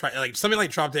 but it tried like something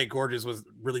like Drop Dead Gorgeous was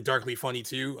really darkly funny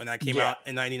too, and that came yeah, out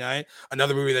in '99.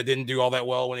 Another movie that didn't do all that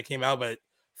well when it came out, but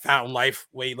found life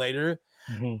way later.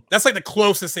 mhm, That's like the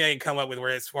closest thing I can come up with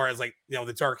where as far as like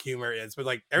the dark humor is, but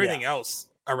like yeah, everything else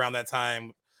around that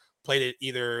time played it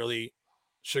either really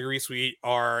sugary sweet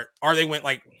or they went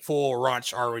like full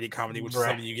raunch R-rated comedy, which is right,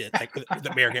 something you get like with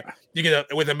American you get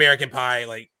with American Pie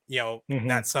like mhm,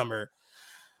 that summer.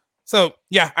 So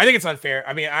yeah, I think it's unfair.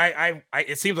 I mean,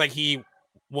 it seems like he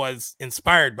was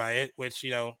inspired by it, which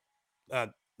uh,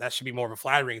 that should be more of a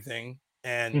flattering thing.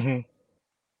 And mhm,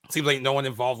 it seems like no one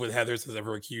involved with Heather's has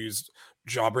ever accused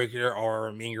Jawbreaker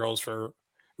or Mean Girls for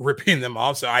ripping them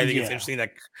off. So I think it's yeah. interesting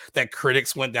that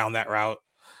critics went down that route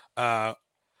uh,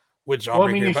 with Well, I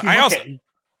mean, Jawbreaker. But I also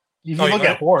if oh you yeah, look go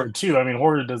at ahead. horror too, I mean,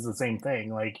 horror does the same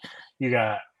thing. Like you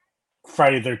got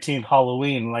Friday 13th,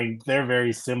 Halloween, like they're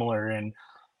very similar in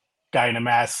guy in a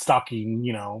mask stalking,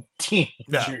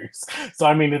 Yeah, teenagers. So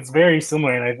I mean, it's very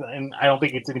similar, and I don't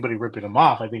think it's anybody ripping them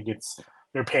off. I think it's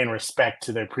they're paying respect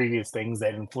to their previous things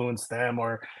that influenced them,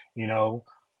 or you know,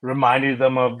 reminded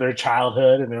them of their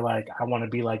childhood, and they're like, I want to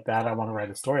be like that. I want to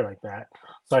write a story like that.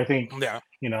 So I think yeah,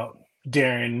 you know,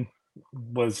 Darren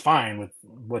was fine with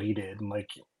what he did, and like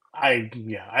I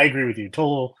agree with you.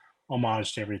 Total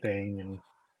homage to everything, and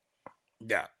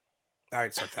yeah. I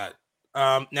accept that.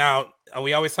 Now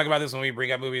we always talk about this when we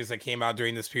bring up movies that came out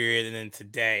during this period and then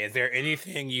today. Is there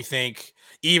anything you think,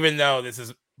 even though this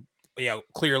is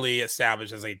clearly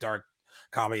established as a dark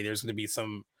comedy, there's going to be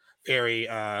some very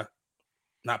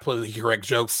not politically correct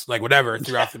jokes, like whatever, yeah,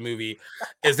 throughout the movie?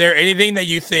 Is there anything that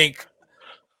you think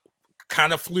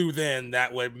kind of flew then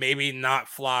that would maybe not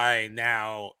fly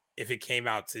now if it came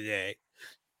out today?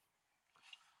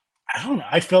 I don't know.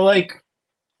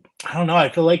 I don't know. I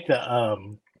feel like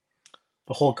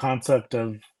the whole concept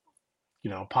of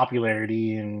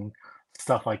popularity and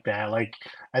stuff like that. Like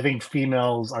I think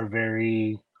females are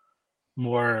very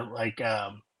more like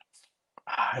I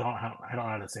don't know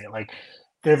how to say it. Like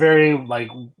they're very like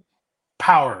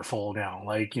powerful now.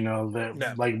 Like the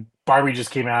Yeah, like Barbie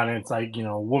just came out and it's like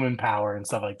woman power and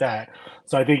stuff like that.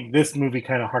 So I think this movie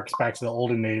kind of harks back to the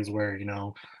olden days where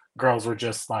girls were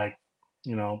just like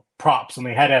props and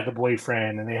they had to have the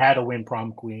boyfriend and they had to win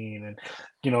prom queen and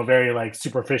very like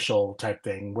superficial type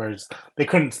thing, whereas they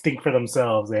couldn't think for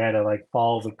themselves. They had to like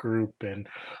follow the group. And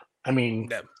I mean,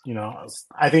 yeah,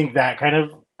 I think that kind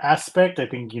of aspect, I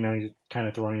think you're kind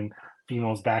of throwing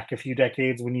females back a few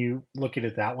decades when you look at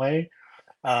it that way.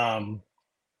 Um,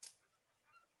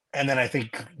 and then I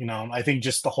think, I think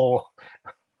just the whole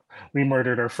we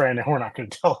murdered our friend and we're not going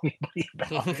to tell anybody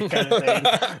about it kind of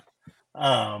thing.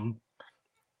 Um,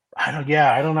 I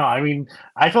don't know. I mean,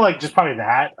 I feel like just probably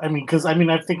that. I mean, because I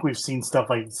think we've seen stuff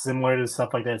like similar to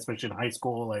stuff like that, especially in high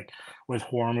school, like with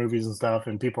horror movies and stuff,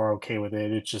 and people are okay with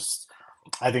it. It's just,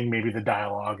 I think maybe the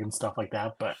dialogue and stuff like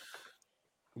that. But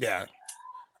Yeah,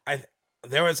 I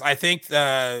think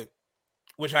the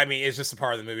which I mean is just a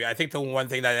part of the movie. I think the one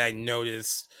thing that I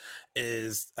noticed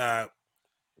is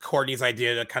Courtney's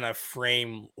idea to kind of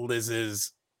frame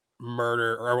Liz's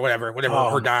murder or whatever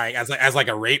her dying as like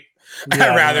a rape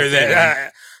rather than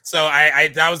so I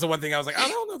that was the one thing I was like, I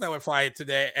don't know if that would fly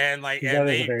today, and like and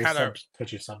they kind of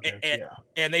touchy subject,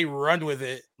 and they run with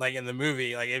it like in the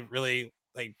movie, like it really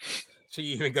like she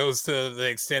even goes to the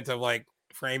extent of like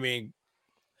framing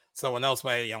someone else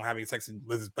by having sex in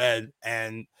Liz's bed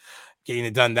and getting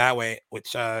it done that way,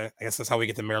 which I guess that's how we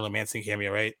get the Marilyn Manson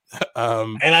cameo, right?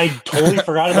 And I totally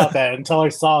forgot about that until I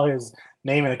saw his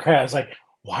name in the credits. I was like,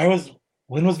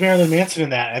 when was Marilyn Manson in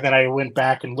that? And then I went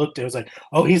back and looked. It was like,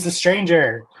 oh, he's the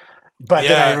stranger. But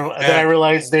then I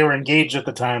realized they were engaged at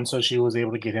the time, so she was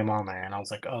able to get him on there. And I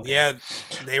was like, oh, okay. Yeah,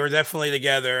 they were definitely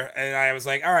together. And I was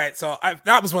like, all right. So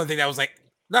that was one thing that was like,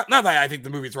 not that I think the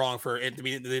movie's wrong for it to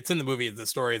be. It's in the movie. The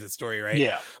story is the story, right?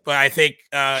 Yeah. But I think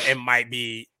it might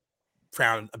be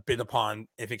frowned a bit upon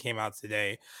if it came out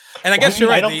today. And I guess you're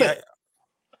right.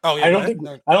 I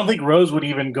don't think Rose would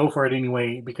even go for it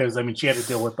anyway, because I mean she had to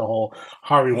deal with the whole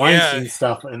Harvey Weinstein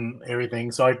stuff and everything.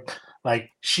 So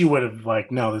she would have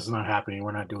no, this is not happening.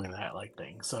 We're not doing that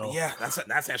thing. So yeah,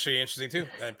 that's actually interesting too.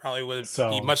 That probably would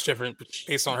be much different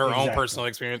based on her own personal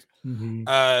experience. Mm-hmm.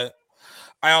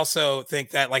 I also think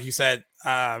that, like you said,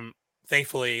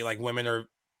 thankfully, like women are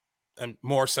and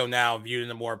more so now viewed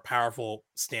in a more powerful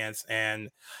stance, and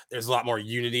there's a lot more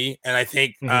unity. And I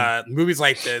think movies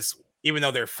like this, even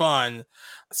though they're fun,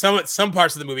 some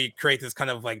parts of the movie create this kind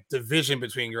of like division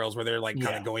between girls where they're like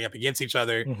kind of going up against each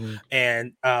other,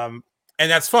 and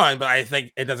that's fun. But I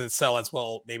think it doesn't sell as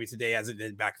well maybe today as it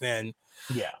did back then.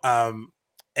 Yeah.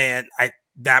 And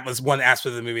that was one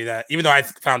aspect of the movie that, even though I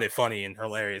found it funny and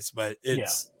hilarious, but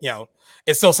it's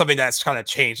it's still something that's kind of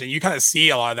changed, and you kind of see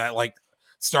a lot of that like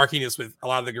snarkiness with a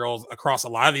lot of the girls across a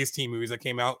lot of these teen movies that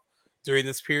came out during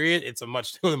this period. It's a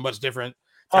much different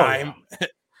time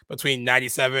between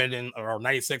 97 or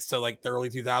 96 to like the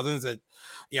early 2000s. And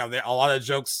a lot of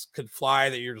jokes could fly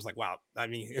that you're just like, wow. I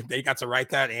mean, if they got to write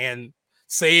that and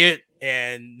say it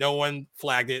and no one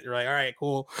flagged it, you're like, all right,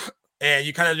 cool. And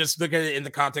you kind of just look at it in the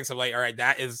context of like, all right,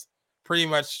 that is pretty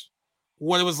much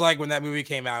what it was like when that movie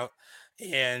came out,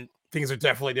 and things are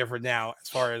definitely different now as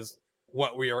far as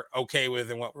what we are okay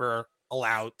with and what we're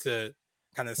allowed to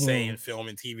kind of say in film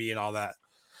and TV and all that.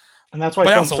 And that's why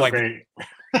film's so great.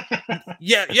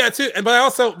 yeah, too. But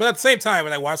at the same time,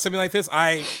 when I watch something like this,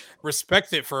 I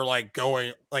respect it for like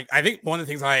going. Like, I think one of the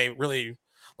things I really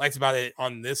liked about it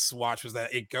on this watch was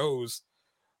that it goes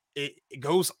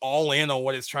all in on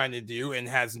what it's trying to do and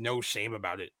has no shame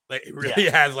about it. Like, it really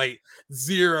has like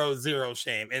zero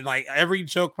shame. And like every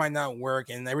joke might not work,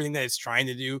 and everything that it's trying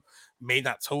to do may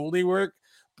not totally work,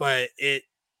 but it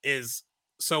is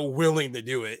so willing to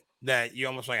do it that you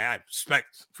almost like, I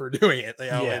respect for doing it.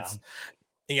 It's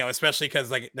especially because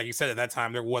like you said, at that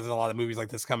time there wasn't a lot of movies like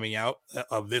this coming out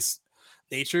of this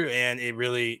nature, and it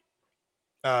really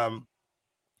kind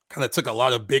of took a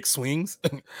lot of big swings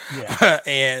and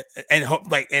hope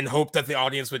that the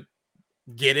audience would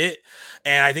get it.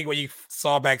 And I think what you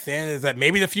saw back then is that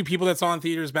maybe the few people that saw in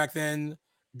theaters back then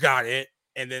got it,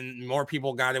 and then more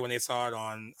people got it when they saw it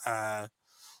on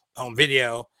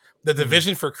video. The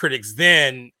division for critics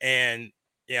then, and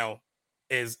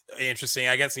is interesting.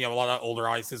 I guess a lot of older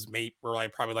audiences were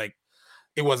like probably like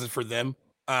it wasn't for them.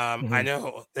 I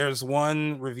know there's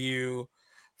one review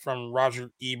from Roger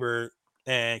Ebert,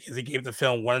 and because he gave the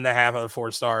film 1.5 out of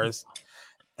 4 stars,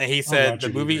 and he said the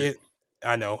movie is,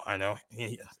 I know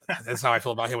that's how I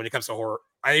feel about him when it comes to horror.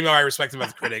 I even though I respect him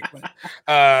as a critic,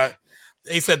 but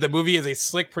he said the movie is a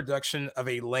slick production of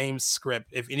a lame script.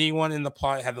 If anyone in the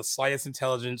plot had the slightest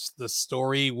intelligence, the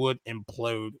story would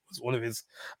implode. Was one of his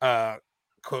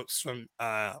quotes from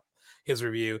his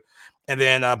review. And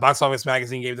then Box Office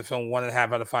Magazine gave the film 1.5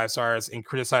 out of 5 stars and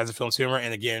criticized the film's humor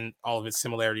and again all of its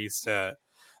similarities to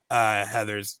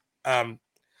Heather's. You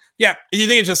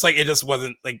think it's just like it just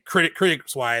wasn't like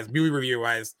critics wise, movie reviewer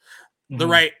wise, the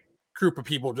right group of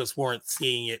people just weren't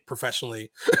seeing it professionally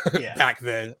back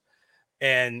then,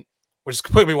 and which is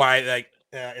completely why like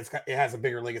it has a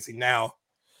bigger legacy now.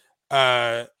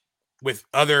 with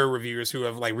other reviewers who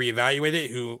have like reevaluated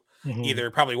it, who Mhm. either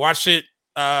probably watched it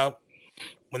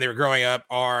when they were growing up,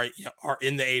 or are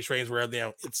in the age range where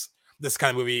it's this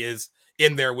kind of movie is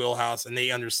in their wheelhouse and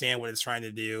they understand what it's trying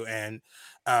to do, and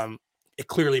it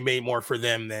clearly made more for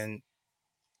them than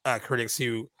critics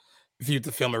who viewed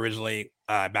the film originally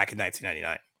back in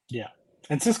 1999. Yeah.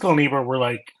 And Siskel and Ebert were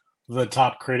like the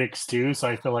top critics too, so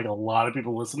I feel like a lot of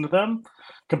people listen to them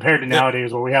compared to Yep.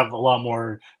 nowadays where we have a lot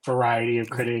more variety of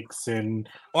critics and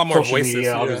A lot more social voices.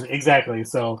 media. Exactly.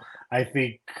 So I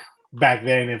think back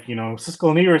then, if Siskel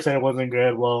and Ebert said it wasn't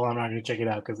good, well, I'm not going to check it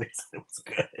out because they said it was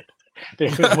good.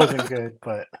 It wasn't good,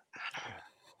 but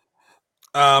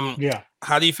yeah.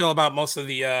 How do you feel about most of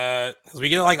the? Because we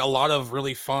get like a lot of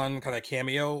really fun kind of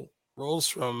cameo roles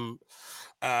from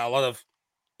a lot of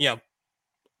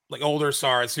like older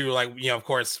stars who like of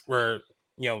course were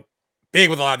big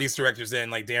with a lot of these directors. Then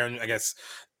like Darren, I guess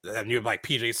knew like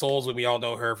PJ Souls, we all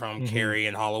know her from Carrie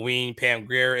and Halloween. Pam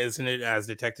Grier is in it as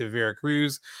Detective Vera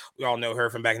Cruz. We all know her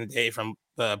from back in the day from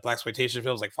the blaxploitation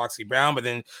films like Foxy Brown. But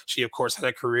then she of course had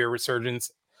a career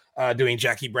resurgence doing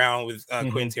Jackie Brown with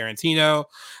Quentin Tarantino.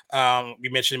 We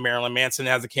mentioned Marilyn Manson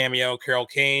has a cameo. Carol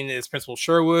Kane is Principal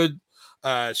Sherwood.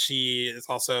 She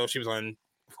was on,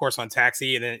 of course, on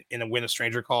Taxi and then in a When a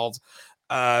Stranger Calls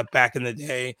back in the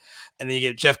day. And then you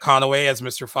get Jeff Conaway as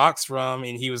Mr. Fox and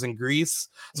he was in Grease.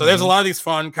 So there's a lot of these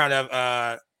fun kind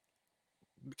of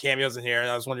cameos in here. And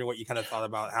I was wondering what you kind of thought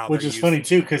about how Which is funny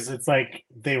too, because it's like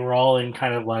they were all in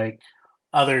kind of like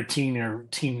other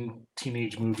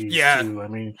teenage movies too. I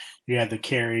mean, you had the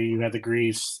Carrie, you had the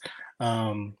Grease.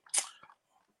 So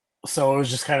it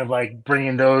was just kind of like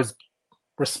bringing those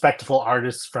respectful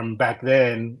artists from back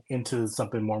then into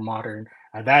something more modern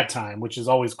at that time, which is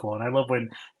always cool. And I love when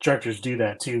directors do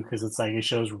that too, because it's like it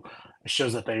shows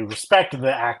that they respect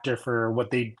the actor for what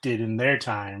they did in their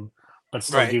time, but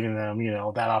still giving them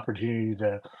that opportunity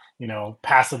to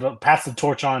pass the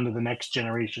torch on to the next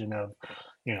generation of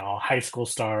high school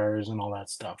stars and all that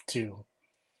stuff too.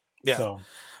 Yeah. So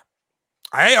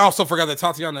I also forgot that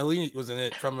Tatiana Lee was in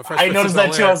it from the first. I noticed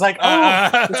that too. I was like,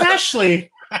 oh, it's Ashley.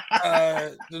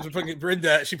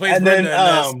 Brenda. She plays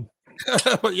Brenda.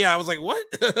 But yeah, I was like, what?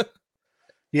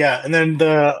 Yeah, and then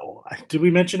did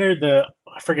we mention her?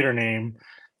 I forget her name.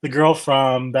 The girl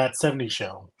from that '70s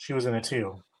show. She was in it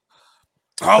too.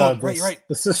 Oh, right.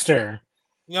 The sister.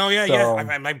 No, yeah.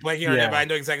 I might blank here, but I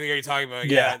know exactly what you're talking about.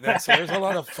 Yeah. So there's a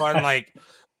lot of fun, like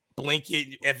blink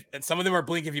it. And some of them are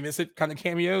blink if you miss it kind of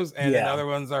cameos, and then other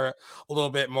ones are a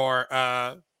little bit more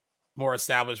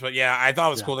established. But yeah, I thought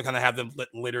it was cool to kind of have them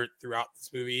littered throughout this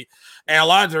movie, and a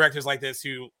lot of directors like this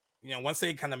who once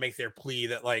they kind of make their plea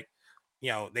that like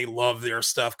they love their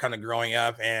stuff kind of growing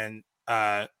up, and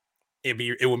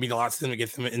it would mean a lot to them to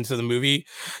get them into the movie.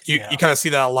 You kind of see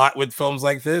that a lot with films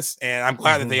like this, and I'm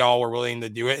glad that they all were willing to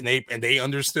do it, and they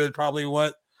understood probably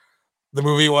what the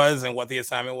movie was and what the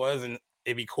assignment was, and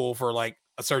it'd be cool for like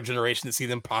a certain generation to see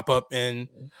them pop up in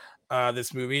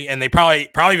this movie, and they probably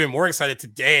been more excited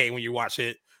today when you watch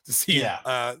it to see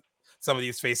some of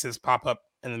these faces pop up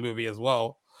in the movie as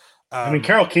well. I mean,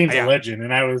 Carol Kane's a legend,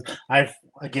 and I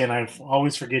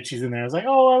always forget she's in there. I was like,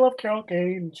 oh, I love Carol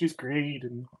Kane, she's great,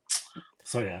 and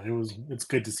so yeah, it's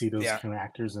good to see those kind of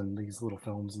actors in these little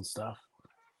films and stuff.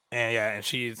 And and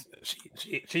she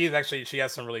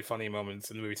has some really funny moments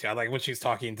in the movie too. I like when she's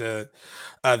talking to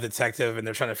a detective and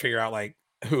they're trying to figure out like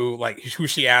who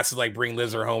she asked to like bring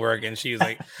Liz her homework, and she's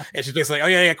like, and she's basically like,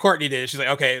 oh yeah, Courtney did. She's like,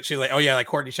 okay. She's like, oh yeah, like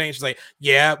Courtney Shane. She's like,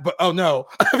 yeah, but oh no,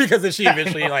 because then she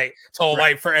eventually like told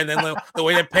and then the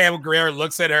way that Pam Grier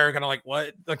looks at her, kind of like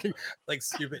what, like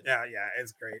stupid. Yeah,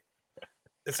 it's great.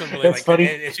 It's so really like funny.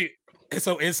 And it's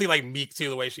so instantly like meek too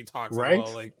the way she talks. Right?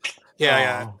 Well. Like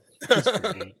yeah.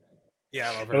 Yeah,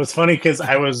 I love her. It was funny because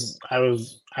I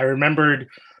remember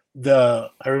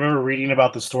reading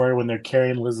about the story when they're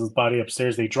carrying Liz's body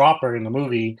upstairs. They drop her in the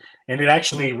movie, and it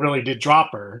actually really did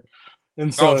drop her.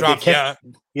 And so they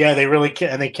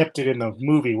kept it in the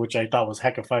movie, which I thought was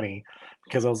hecka funny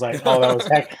because I was like, oh,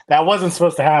 that wasn't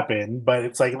supposed to happen. But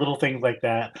it's like little things like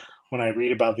that. When I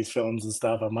read about these films and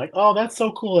stuff, I'm like, oh, that's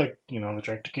so cool. Like, the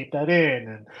director keep that in,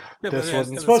 and this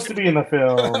wasn't supposed to be in the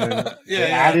film, and they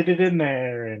added it in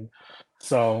there, and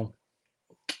so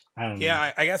I don't know.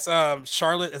 Yeah, I guess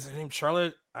Charlotte is her name.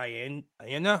 Charlotte Iena.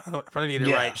 I don't probably get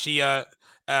it right.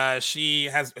 She's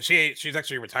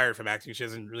actually retired from acting. She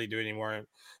doesn't really do it anymore,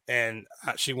 and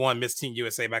she won Miss Teen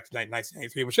USA back in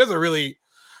 1993, which has a really,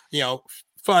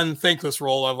 fun, thankless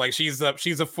role of like she's like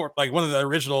one of the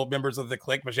original members of the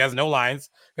clique, but she has no lines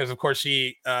because of course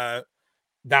she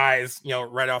dies,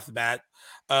 right off the bat.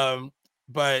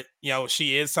 but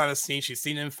she is kind of seen. She's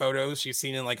seen in photos. She's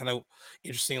seen in like kind of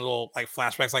interesting little like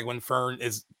flashbacks, like when Fern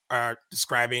is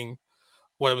describing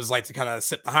what it was like to kind of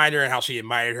sit behind her and how she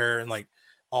admired her and like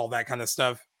all that kind of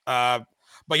stuff.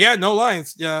 But yeah, no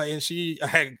lines. Yeah, and she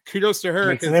had kudos to her.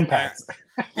 Makes an impact.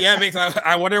 Yeah, it makes.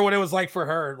 I wonder what it was like for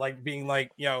her, like being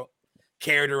like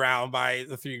carried around by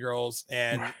the three girls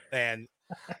and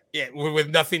yeah, with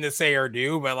nothing to say or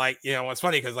do. But like it's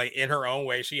funny because like in her own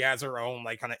way, she has her own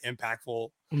like kind of impactful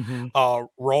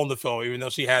role in the film, even though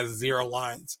she has 0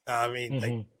 lines. I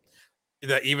mean,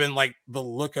 like even like the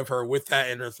look of her with that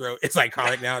in her throat, it's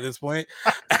iconic now at this point.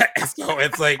 So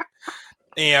it's like.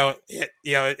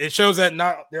 It shows that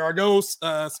there are no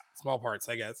small parts,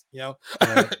 I guess.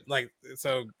 Right. Like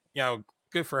so.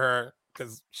 Good for her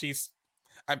because she's.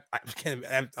 I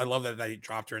love that they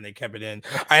dropped her and they kept it in.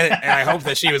 I hope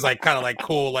that she was like kind of like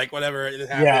cool, like whatever it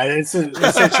happened. Yeah, it said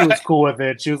she was cool with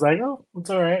it. She was like, "Oh, it's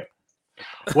all right."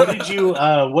 What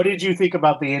did you think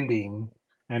about the ending?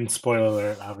 And spoiler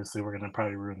alert, obviously we're gonna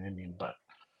probably ruin the ending, but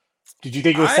did you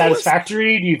think it was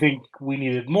satisfactory? Do you think we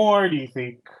needed more? Do you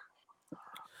think?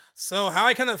 So how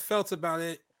I kind of felt about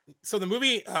it. So the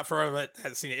movie, for everyone that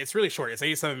has seen it, it's really short. It's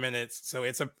 87 minutes, so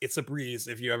it's a breeze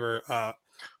if you ever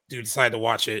do decide to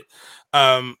watch it.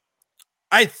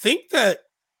 I think that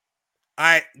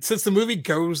since the movie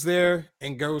goes there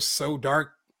and goes so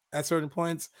dark at certain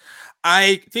points,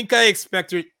 I think I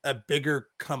expected a bigger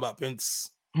comeuppance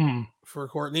for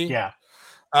Courtney. Yeah.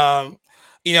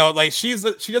 Like she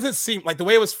doesn't seem like the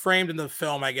way it was framed in the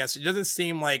film. I guess it doesn't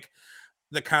seem like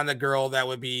the kind of girl that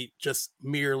would be just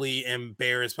merely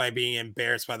embarrassed by being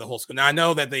embarrassed by the whole school. Now I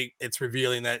know that it's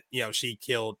revealing that she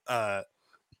killed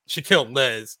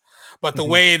Liz, but the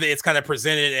way that it's kind of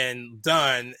presented and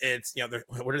done, it's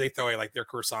what are they throwing like their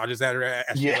corsages at her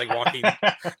as she's like walking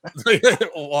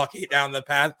walking down the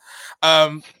path. I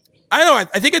don't know.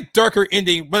 I think a darker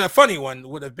ending, but a funny one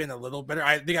would have been a little better.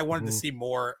 I think I wanted to see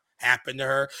more happen to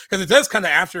her because it does kind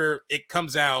of after it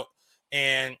comes out.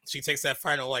 And she takes that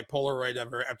final like Polaroid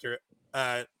of her after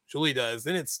Julie does,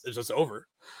 then it's just over.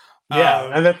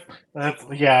 Yeah, and that's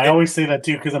I always say that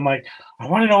too because I'm like, I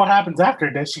want to know what happens after.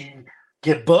 Does she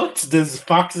get booked? Does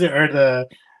Fox or the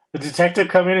detective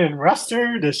come in and arrest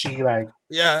her? Does she like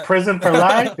prison for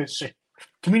life? Is she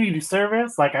community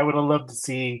service? Like I would have loved to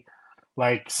see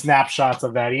like snapshots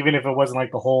of that, even if it wasn't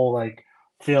like the whole like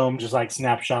film, just like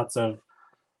snapshots of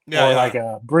like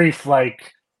a brief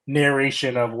like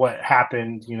narration of what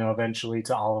happened, eventually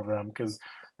to all of them. Because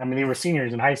I mean, they were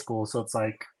seniors in high school, so it's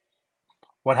like,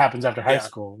 what happens after high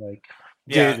school? Like,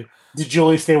 did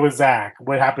Julie stay with Zach?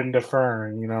 What happened to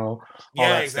Fern? All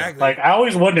that exactly. Stuff. Like, I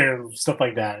always wonder stuff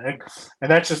like that, and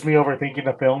that's just me overthinking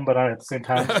the film. But at the same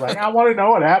time, it's like I want to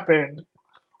know what happened.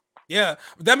 Yeah,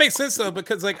 that makes sense though,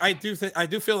 because like I do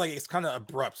feel like it's kind of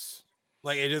abrupt.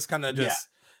 Like it just kind of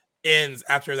ends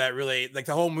after that. Really, like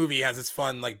the whole movie has this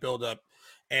fun like build up.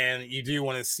 And you do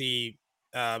want to see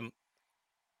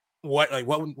what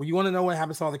you want to know what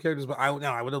happens to all the characters, but I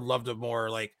would have loved a more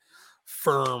like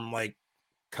firm like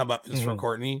come up from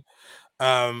Courtney.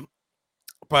 But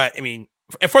I mean,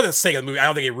 for the sake of the movie, I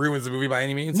don't think it ruins the movie by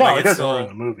any means. No, like, it doesn't ruin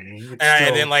the movie.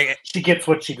 And then like she gets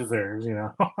what she deserves,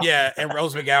 Yeah, and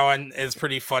Rose McGowan is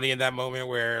pretty funny in that moment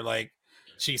where like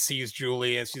she sees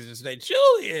Julie and she's just like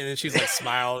Julie, and then she's like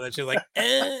smiling and she's like,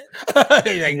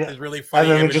 It's really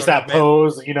funny. And then just that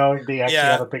pose, they actually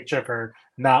have a picture of her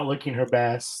not looking her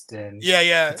best, and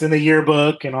it's in the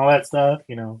yearbook and all that stuff,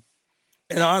 And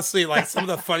honestly, like some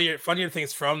of the funnier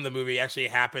things from the movie actually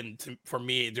happened for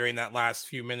me during that last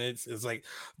few minutes. Is like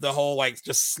the whole like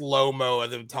just slow mo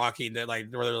of them talking that like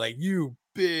where they're like you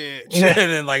bitch,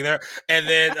 and then like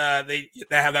they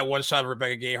have that one shot of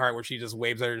Rebecca Gayheart where she just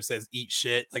waves at her and says eat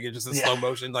shit, like it's just in slow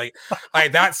motion, like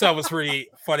that stuff was pretty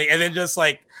funny. And then just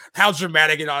like how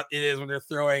dramatic it is when they're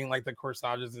throwing like the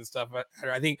corsages and stuff at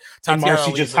her. I think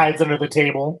Marcy just hides under the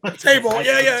table.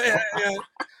 Yeah.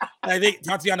 I think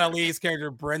Tatiana Lee's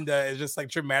character Brenda is just like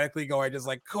dramatically going, just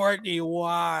like Courtney,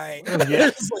 why?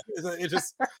 It's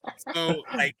just so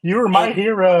like you were my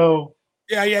hero.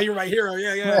 Yeah, you're my hero.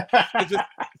 Yeah. It's just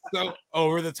so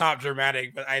over the top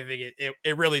dramatic, but I think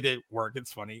it really did work.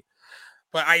 It's funny,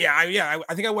 but I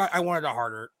think I wanted a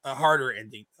harder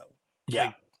ending though. Yeah,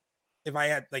 like, if I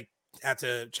had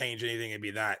to change anything, it'd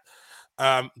be that.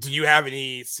 Do you have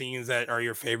any scenes that are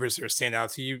your favorites or stand out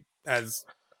to you as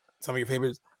some of your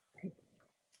favorites?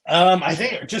 I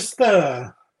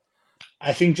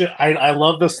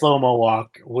love the slow-mo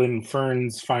walk when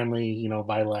Fern's finally,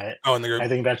 Violet. Oh, in the group. I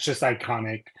think that's just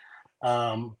iconic.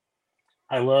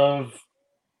 I love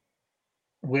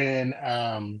when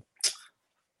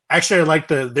Actually, I like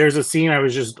there's a scene I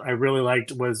really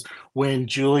liked was when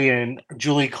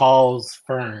Julie calls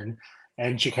Fern,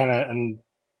 and she kind of and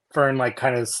Fern like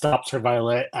kind of stops her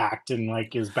Violet act and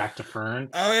like is back to Fern,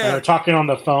 Oh and they're yeah, talking on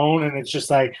the phone, and it's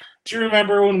just like, do you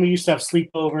remember when we used to have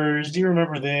sleepovers? Do you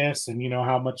remember this? And you know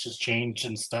how much has changed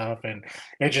and stuff, and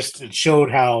it showed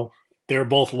how they were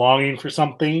both longing for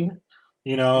something,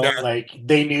 yeah, like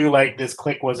they knew like this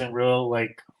click wasn't real,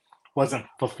 like wasn't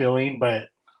fulfilling, but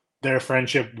their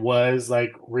friendship was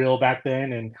like real back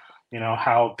then, and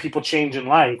how people change in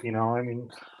life. I mean,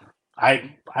 I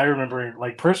remember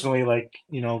like personally, like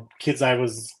kids I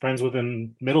was friends with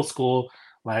in middle school,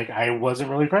 like I wasn't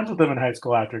really friends with them in high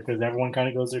school after, because everyone kind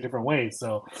of goes their different ways.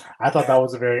 So I thought that yeah,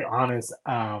 was a very honest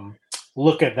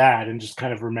look at that, and just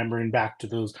kind of remembering back to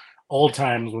those old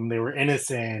times when they were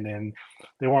innocent and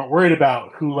they weren't worried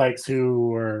about who likes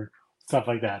who or stuff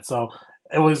like that. So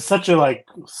it was such a like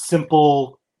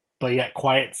simple but yet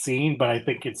quiet scene, but I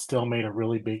think it still made a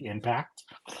really big impact.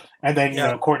 And then,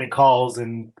 yeah. Courtney calls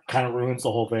and kind of ruins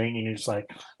the whole thing, and you're just like,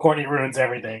 Courtney ruins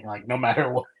everything, like no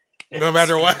matter what. No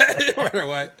matter what, no matter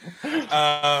what.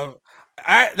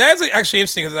 That's actually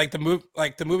interesting because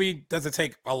like the movie doesn't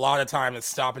take a lot of time to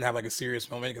stop and have like a serious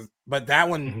moment. But that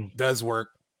one Mhm. does work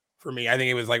for me. I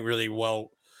think it was like really well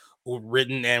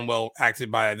written and well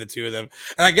acted by the two of them.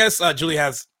 And I guess Julie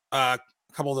has a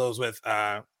couple of those with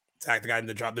Zach, the guy in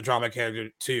the drama character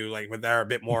too. Like, when they're a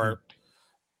bit Mhm. more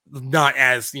not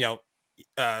as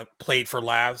played for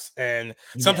laughs, and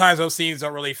Yeah. sometimes those scenes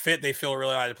don't really fit. They feel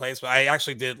really out of place. But I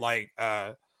actually did like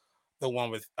the one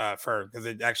with Fern, because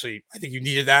it actually, I think you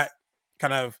needed that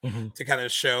kind of Mhm. to kind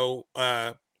of show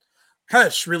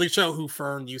really show who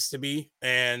Fern used to be,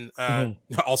 and Mhm.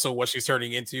 also what she's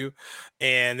turning into,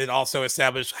 and then also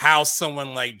establish how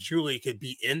someone like Julie could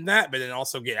be in that, but then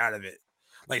also get out of it.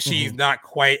 Like, she's Mhm. not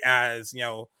quite as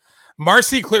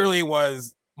Marcy clearly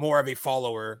was more of a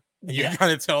follower, and you can Yeah.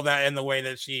 kind of tell that in the way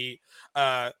that she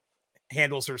uh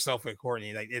handles herself with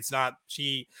Courtney. Like, it's not,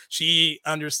 she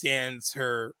understands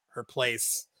her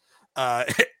place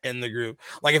in the group.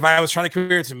 Like, if I was trying to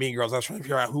compare it to Mean Girls, I was trying to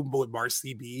figure out who would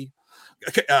Marcy be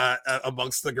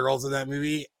amongst the girls in that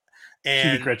movie, She'd be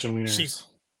and Gretchen she Wieners.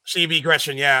 she'd be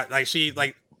Gretchen. Yeah, like, she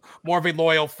like more of a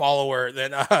loyal follower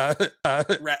than Not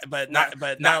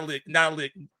not not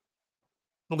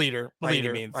leader by any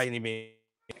leader by means. any means.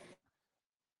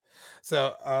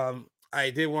 So I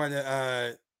did want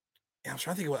to I'm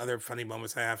trying to think of what other funny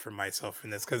moments I have for myself in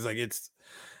this, because like it's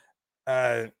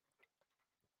uh I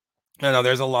don't know,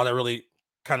 there's a lot of really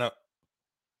kind of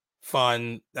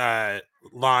fun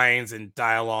lines and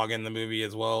dialogue in the movie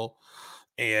as well.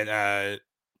 And I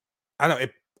don't know,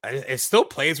 it still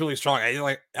plays really strong.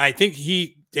 I think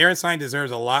he Darren Stein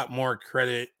deserves a lot more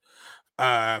credit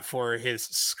for his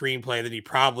screenplay than he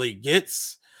probably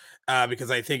gets, because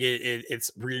I think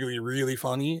it's really, really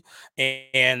funny.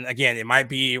 And again, it might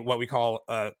be what we call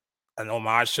an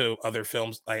homage to other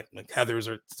films like Heathers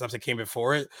or stuff that came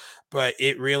before it, but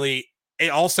it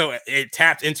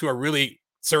tapped into a really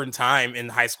certain time in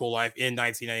high school life in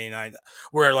 1999,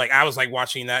 where like I was like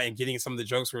watching that and getting some of the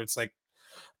jokes where it's like,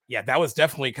 yeah, that was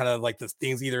definitely kind of like the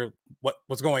things, either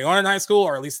what's going on in high school,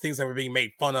 or at least things that were being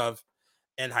made fun of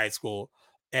in high school.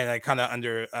 And I kind of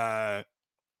I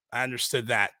understood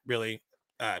that really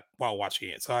while watching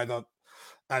it. So I thought,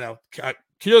 I know,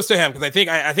 kudos to him, because I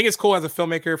think it's cool as a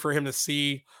filmmaker for him to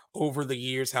see over the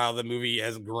years how the movie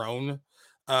has grown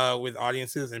with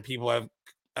audiences, and people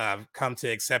have come to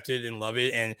accept it and love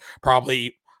it, and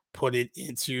probably put it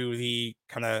into the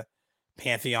kind of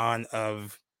pantheon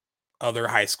of other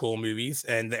high school movies,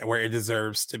 and where it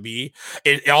deserves to be.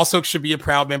 It also should be a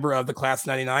proud member of the class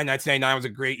 99. 1999 was a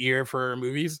great year for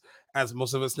movies, as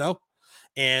most of us know.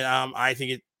 And I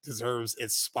think it deserves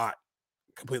its spot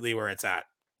completely where it's at,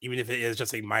 even if it is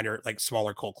just a minor, like,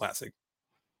 smaller cult classic.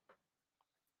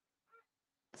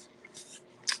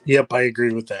 Yep, I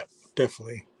agree with that.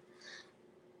 Definitely.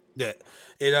 Yeah.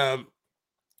 It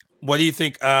what do you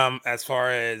think as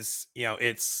far as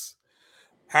it's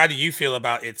how do you feel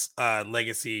about its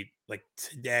legacy like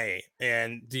today?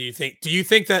 And do you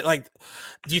think that, like,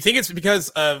 do you think it's because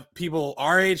of people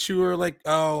our age who are like,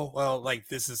 oh well, like,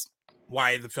 this is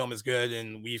why the film is good,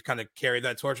 and we've kind of carried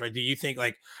that torch? Or do you think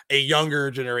like a younger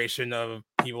generation of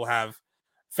people have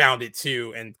found it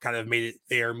too and kind of made it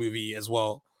their movie as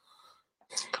well?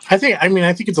 I think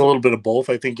it's a little bit of both.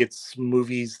 I think it's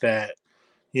movies that,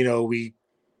 we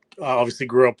obviously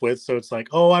grew up with. So it's like,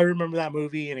 oh, I remember that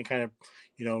movie. And it kind of,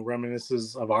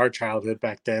 reminisces of our childhood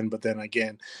back then. But then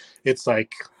again, it's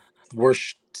like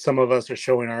some of us are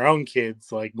showing our own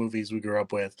kids like movies we grew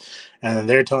up with, and then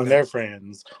they're telling Yeah. their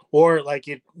friends, or like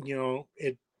it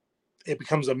it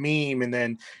becomes a meme, and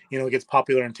then it gets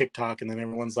popular on TikTok, and then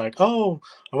everyone's like, "Oh,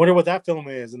 I wonder what that film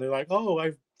is," and they're like, "Oh,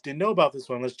 I didn't know about this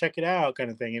one. Let's check it out," kind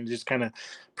of thing, and it just kind of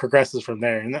progresses from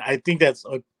there. And I think that's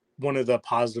one of the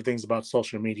positive things about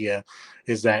social media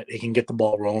is that it can get the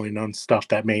ball rolling on stuff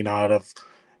that may not have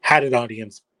had an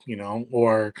audience,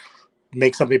 or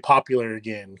make something popular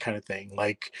again, kind of thing.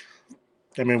 Like,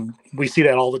 I mean, we see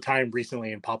that all the time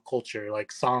recently in pop culture,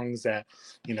 like songs that,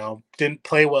 didn't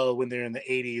play well when they're in the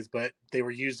 80s, but they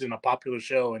were used in a popular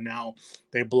show and now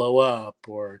they blow up,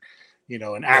 or,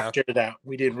 an actor that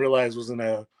we didn't realize was in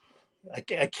a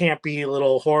campy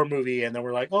little horror movie. And then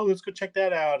we're like, oh, let's go check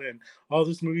that out. And, oh,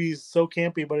 this movie is so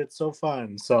campy, but it's so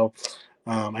fun. So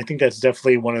I think that's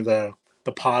definitely one of the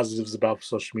positives about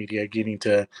social media, getting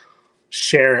to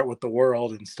share it with the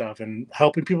world and stuff and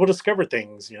helping people discover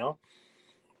things,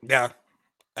 Yeah,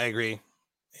 I agree.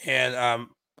 And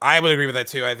I would agree with that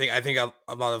too. I think a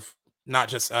lot of, not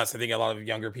just us, I think a lot of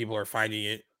younger people are finding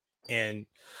it and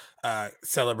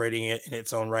celebrating it in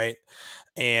its own right.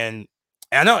 And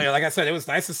I know, like I said, it was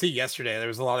nice to see yesterday. There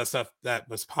was a lot of stuff that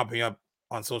was popping up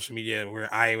on social media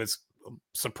where I was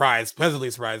pleasantly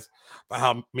surprised by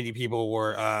how many people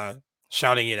were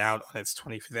shouting it out on its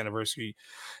 25th anniversary.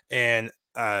 And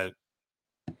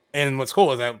and what's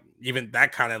cool is that even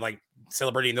that kind of like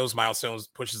celebrating those milestones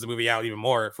pushes the movie out even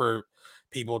more for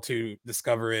people to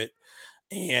discover it.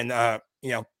 And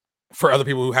for other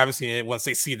people who haven't seen it, once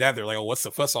they see that, they're like, "Oh, what's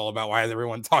the fuss all about? Why is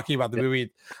everyone talking about the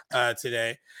movie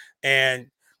today?" And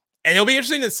it'll be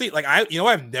interesting to see. Like, what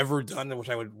I've never done, which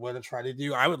I would want to try to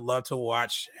do. I would love to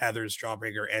watch Heather's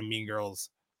Jawbreaker and Mean Girls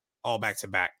all back to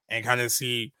back and kind of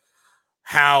see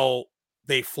how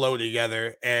they flow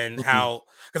together and how,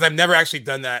 because I've never actually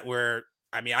done that where,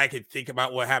 I mean, I could think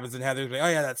about what happens in Heather's, like, oh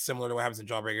yeah, that's similar to what happens in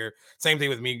Jawbreaker. Same thing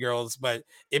with Mean Girls, but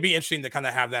it'd be interesting to kind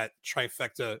of have that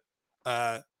trifecta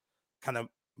kind of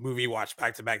movie watch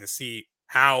back to back to see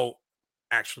how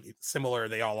actually similar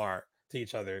they all are to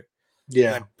each other. And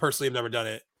I Yeah. personally have never done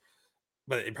it,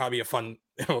 but it'd probably be a fun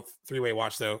three-way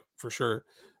watch though, for sure.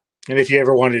 And if you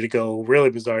ever wanted to go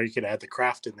really bizarre, you could add the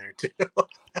craft in there too.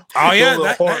 Oh yeah, Go a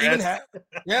little horror-esque.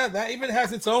 that even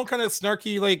has its own kind of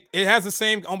snarky, like it has the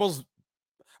same almost,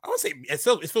 I would say it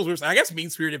feels weird. I guess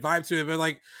mean spirited vibe to it, but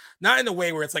like not in a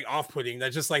way where it's like off putting.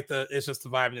 That's just like it's just the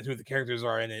vibe and who the characters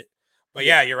are in it. But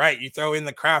yeah, you're right. You throw in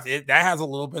the craft, that has a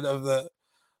little bit of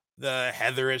the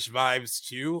Heatherish vibes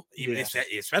too, even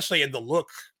especially in the look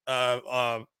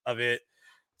of it.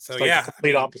 So it's like yeah, the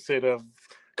complete opposite of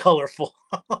colorful.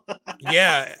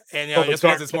 yeah, and just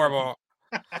because it's more of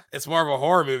a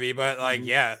horror movie, but like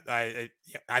I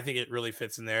think it really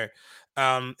fits in there.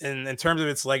 And in terms of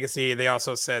its legacy, they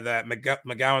also said that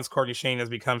McGowan's Courtney Shane has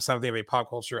become something of a pop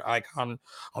culture icon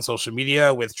on social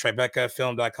media, with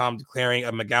TribecaFilm.com declaring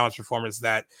of McGowan's performance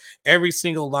that every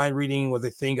single line reading was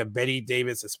a thing of Betty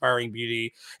Davis' aspiring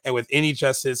beauty, and with any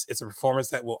justice, it's a performance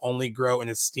that will only grow in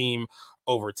esteem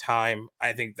over time.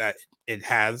 I think that it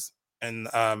has, and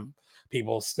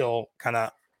people still kind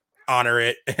of honor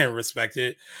it and respect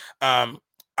it.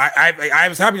 I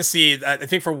was happy to see that. I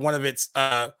think for one of its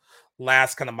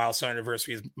last kind of milestone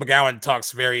anniversaries, McGowan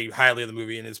talks very highly of the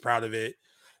movie and is proud of it.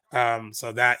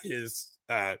 So that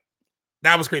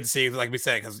was great to see, like we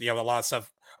said, because a lot of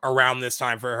stuff around this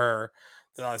time for her,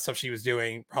 a lot of stuff she was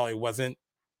doing probably wasn't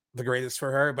the greatest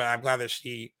for her, but I'm glad that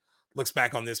she looks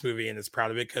back on this movie and is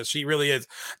proud of it, because she really is.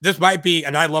 This might be,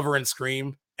 and I love her in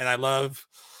Scream, and I love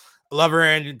her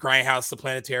in Grindhouse, The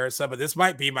Planet Terror stuff, but this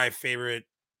might be my favorite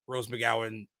Rose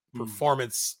McGowan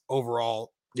performance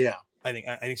overall. Yeah. I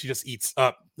think she just eats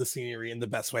up the scenery in the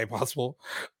best way possible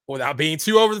without being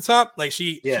too over the top. Like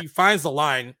she finds the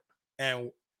line and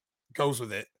goes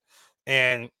with it.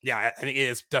 And yeah, I think it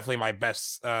is definitely my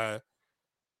best. If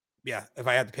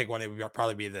I had to pick one, it would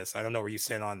probably be this. I don't know where you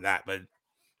stand on that, but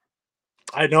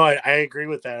I know I agree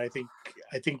with that. I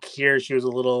think here she was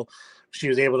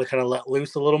able to kind of let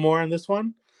loose a little more in this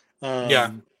one.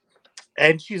 And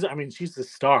she's the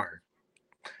star.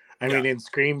 I mean, in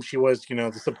Scream, she was,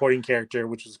 the supporting character,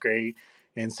 which was great.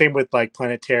 And same with like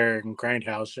Planet Terror and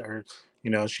Grindhouse, or,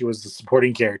 she was the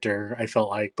supporting character, I felt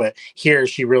like. But here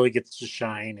she really gets to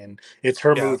shine, and it's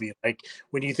her movie. Like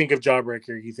when you think of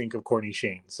Jawbreaker, you think of Courtney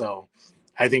Shane. So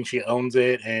I think she owns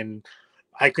it, and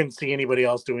I couldn't see anybody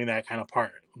else doing that kind of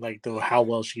part, like how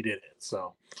well she did it.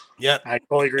 So yeah, I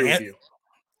totally agree with you.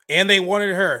 And they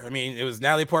wanted her. I mean, it was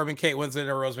Natalie Portman, Kate Winslet,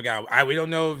 and Rose McGowan. We don't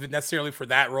know if necessarily for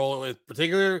that role in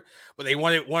particular, but they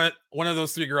wanted one of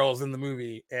those three girls in the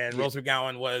movie, and Rose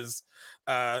McGowan was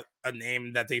a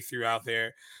name that they threw out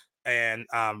there, and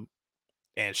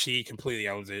she completely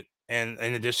owns it. And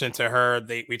in addition to her,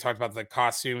 we talked about the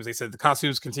costumes. They said the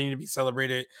costumes continue to be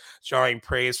celebrated, drawing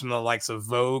praise from the likes of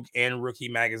Vogue and Rookie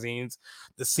magazines.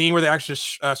 The scene where they actually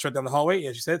strut down the hallway,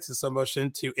 as you said, to slow motion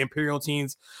to Imperial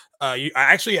Teens. I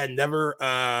actually had never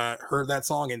heard that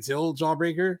song until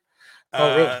Jawbreaker.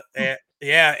 Oh, really? And,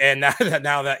 yeah, and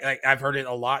now that like I've heard it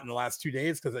a lot in the last 2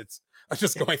 days because I'm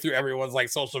just going through everyone's like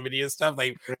social media stuff.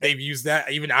 Like they've used that.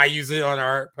 Even I use it on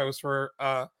our post for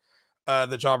the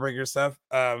Jawbreaker stuff.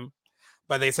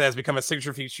 But they say it's become a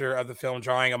signature feature of the film,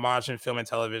 drawing homage in film and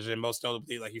television, most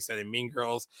notably, like you said, in Mean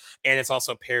Girls, and it's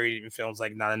also parodied in films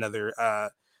like Not Another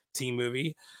Teen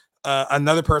Movie.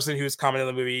 Another person who's commented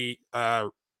on the movie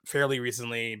fairly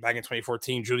recently, back in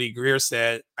 2014, Julie Greer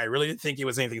said, "I really didn't think it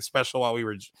was anything special while we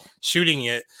were shooting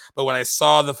it, but when I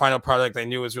saw the final product, I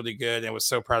knew it was really good and was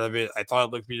so proud of it. I thought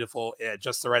it looked beautiful. It had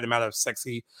just the right amount of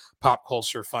sexy pop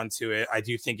culture fun to it. I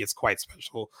do think it's quite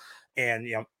special." And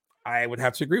I would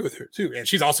have to agree with her too, and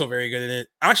she's also very good in it.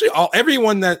 Actually,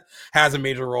 everyone that has a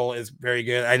major role is very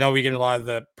good. I know we get a lot of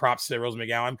the props to Rose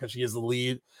McGowan because she is the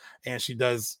lead, and she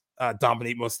does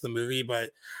dominate most of the movie.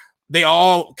 But they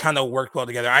all kind of worked well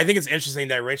together. I think it's interesting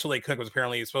that Rachel A. Cook was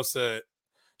apparently supposed to.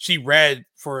 She read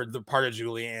for the part of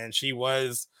Julie, and she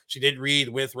did read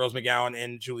with Rose McGowan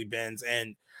and Julie Benz,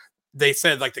 and they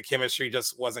said like the chemistry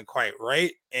just wasn't quite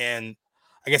right. And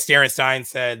I guess Darren Stein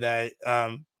said that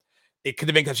it could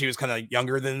have been because she was kind of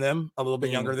younger than them, a little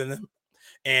bit younger than them,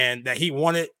 and that he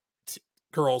wanted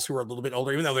girls who were a little bit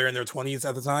older, even though they're in their 20s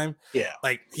at the time. Yeah.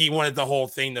 Like he wanted the whole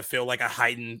thing to feel like a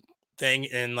heightened thing,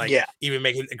 and like even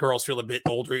making the girls feel a bit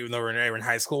older, even though they were in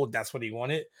high school. That's what he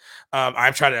wanted.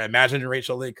 I'm trying to imagine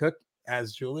Rachel Leigh Cook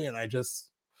as Julie, and I just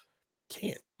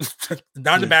can't.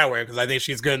 Not in a bad way, because I think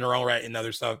she's good in her own right and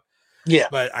other stuff. Yeah.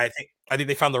 But I think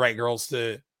they found the right girls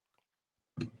to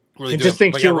really just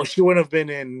think she wouldn't have been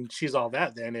in She's All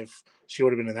That then if she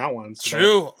would have been in that one.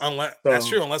 So true. That's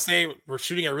true. Unless they were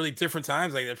shooting at really different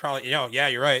times, like they're probably, yeah,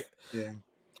 you're right. Yeah.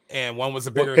 And one was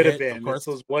a bigger could have hit, been. of course. It's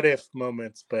those what if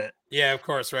moments, but yeah, of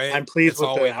course, right. I'm pleased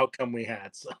with the outcome we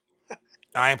had. So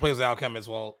I am pleased with the outcome as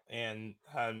well, and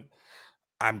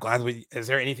I'm glad is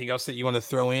there anything else that you want to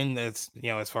throw in that's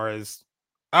as far as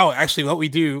actually what we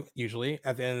do usually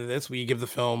at the end of this, we give the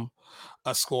film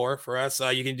a score for us.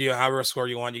 You can do however score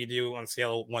you want. You can do on a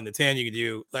scale of 1 to 10. You can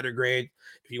do letter grade.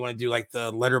 If you want to do like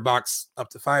the letterbox up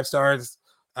to 5 stars,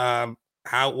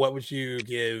 what would you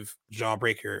give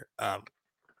Jawbreaker?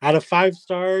 Out of 5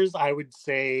 stars, I would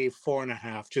say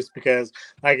 4.5, just because,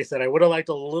 like I said, I would have liked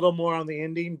a little more on the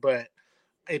ending, but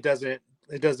it doesn't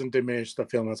diminish the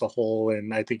film as a whole.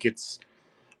 And I think it's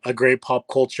a great pop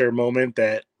culture moment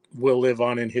that will live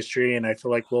on in history. And I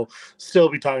feel like we'll still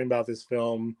be talking about this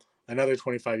film another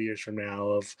 25 years from now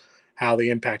of how the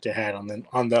impact it had on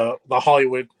the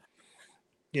Hollywood,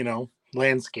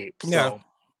 landscape. So, yeah.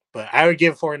 But I would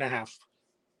give 4.5.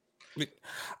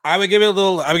 I would give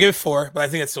it 4, but I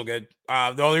think it's still good.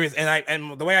 The only reason,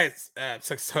 and the way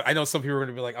I know some people are going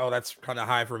to be like, "Oh, that's kind of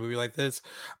high for a movie like this,"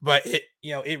 but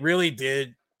it really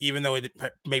did. Even though it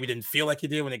maybe didn't feel like it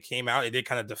did when it came out, it did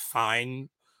kind of define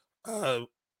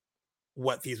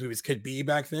what these movies could be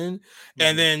back then. Mm-hmm.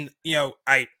 And then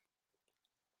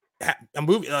a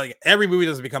movie like every movie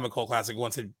doesn't become a cult classic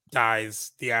once it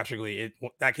dies theatrically.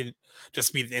 That could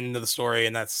just be the end of the story,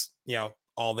 and that's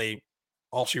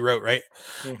all she wrote, right?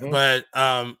 Mm-hmm. But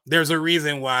there's a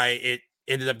reason why it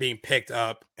ended up being picked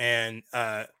up and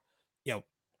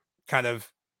kind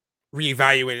of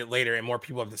reevaluated later, and more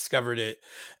people have discovered it.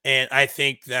 And I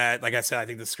think that, like I said, I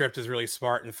think the script is really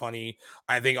smart and funny.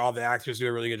 I think all the actors do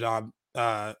a really good job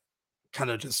kind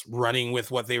of just running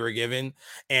with what they were given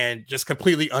and just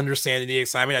completely understanding the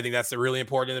excitement. I think that's really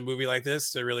important in a movie like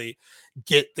this, to really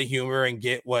get the humor and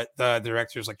get what the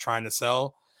director's like trying to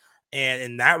sell. And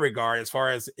in that regard, as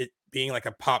far as it being like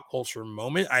a pop culture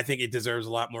moment, I think it deserves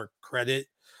a lot more credit.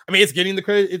 I mean, it's getting the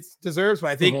credit it deserves,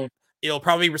 but I think it'll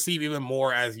probably receive even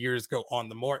more as years go on.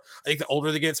 The more, I think the older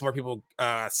it gets, the more people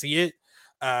see it,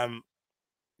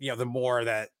 the more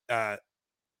that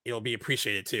it'll be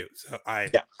appreciated too. So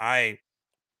I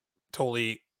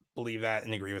totally believe that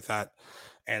and agree with that.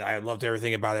 And I loved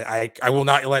everything about it. I will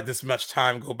not let this much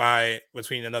time go by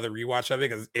between another rewatch of it,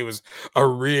 because it was a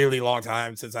really long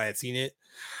time since I had seen it,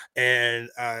 and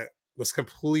was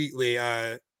completely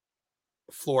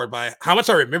floored by how much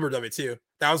I remembered of it too.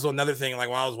 That was another thing. Like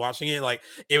while I was watching it, like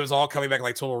it was all coming back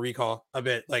like Total Recall a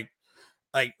bit. Like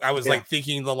I was like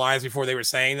thinking the lines before they were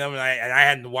saying them, and I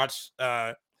hadn't watched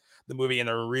the movie in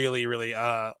a really really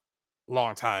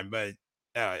long time, but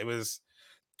it was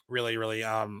really really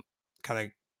kind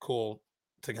of cool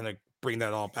to kind of bring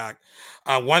that all back.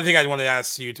 One thing I wanted to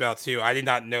ask you about too, I did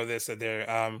not know this, that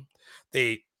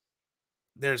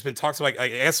there's been talks about, I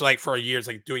guess, like for years,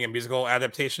 like doing a musical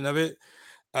adaptation of it.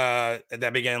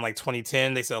 That began in like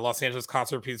 2010. They said a Los Angeles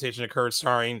concert presentation occurred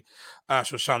starring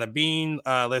Shoshana Bean,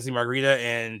 Leslie Margarita,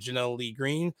 and Janelle Lee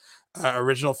Green.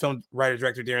 Original film writer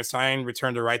director Darren Stein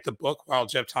returned to write the book, while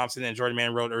Jeff Thompson and Jordan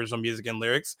Mann wrote original music and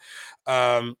lyrics.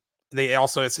 They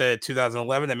also said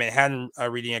 2011 that Manhattan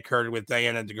reading occurred with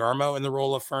Diana DeGarmo in the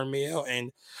role of Fern Mayo,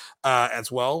 and as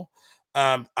well.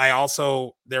 There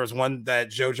was one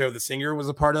that JoJo the singer was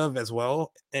a part of as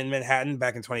well in Manhattan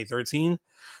back in 2013.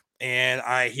 And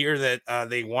I hear that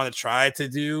they want to try to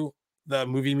do the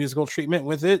movie musical treatment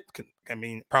with it. I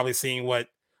mean, probably seeing what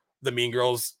the Mean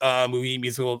Girls movie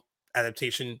musical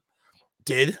adaptation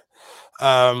did.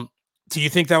 Do you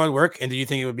think that would work? And do you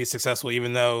think it would be successful,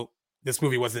 even though this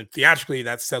movie wasn't theatrically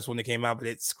that successful when it came out, but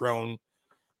it's grown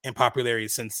in popularity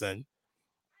since then?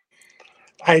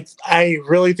 I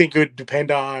really think it would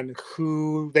depend on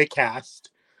who they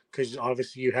cast, because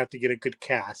obviously you have to get a good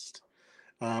cast.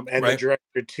 And right. The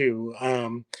director too,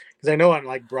 because I know on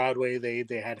like Broadway they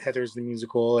had Heathers the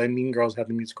musical, and Mean Girls had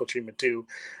the musical treatment too,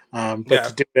 but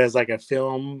to do it as like a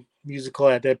film musical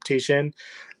adaptation,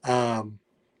 I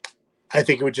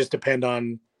think it would just depend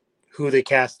on who they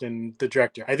cast and the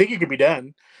director. I think it could be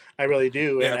done, I really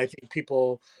do, and I think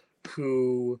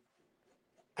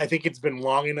I think it's been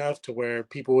long enough to where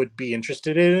people would be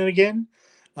interested in it again.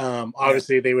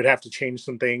 Obviously they would have to change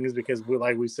some things, because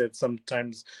like we said,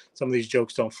 sometimes some of these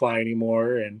jokes don't fly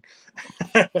anymore, and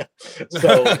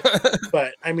so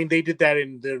but I mean, they did that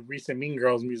in the recent Mean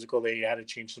Girls musical. They had to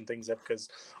change some things up, because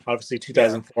obviously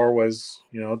 2004 was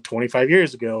 25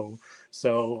 years ago,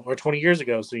 or 20 years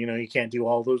ago, so you can't do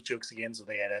all those jokes again, so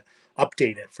they had to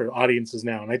update it for audiences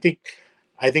now. And I think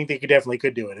they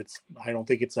could do it. I don't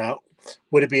think it's out.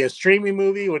 Would it be a streaming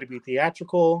movie? Would it be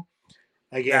theatrical?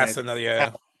 Again, that's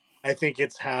another. I think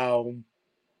it's how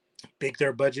big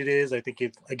their budget is. I think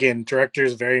director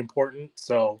is very important.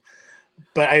 So,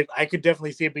 but I could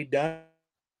definitely see it be done.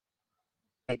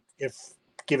 Like, if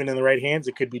given in the right hands,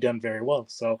 it could be done very well.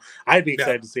 So I'd be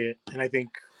excited to see it, and I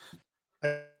think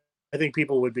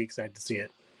people would be excited to see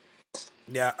it.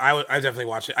 Yeah, I definitely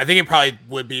watch it. I think it probably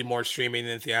would be more streaming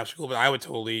than theatrical, but I would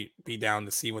totally be down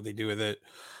to see what they do with it.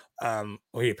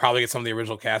 We probably get some of the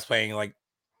original cast playing like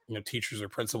teachers or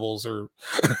principals or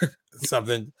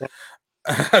something.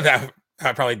 that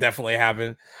probably definitely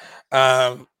happen.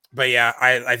 But yeah,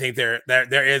 I think there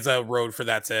is a road for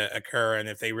that to occur, and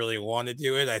if they really want to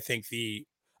do it, I think the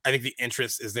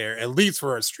interest is there, at least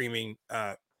for a streaming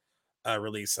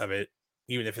release of it,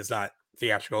 even if it's not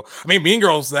theatrical. I mean, Mean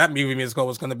Girls, that movie musical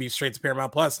was going to be straight to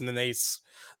Paramount Plus, and then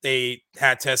they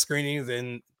had test screenings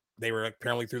and they were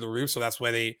apparently through the roof, so that's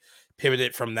why they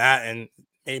pivoted from that and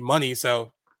made money.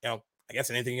 So I guess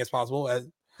anything is possible at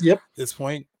this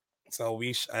point. So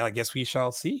I guess we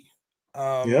shall see.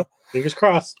 Fingers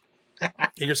crossed.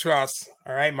 Fingers crossed.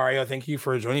 All right, Mario, thank you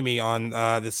for joining me on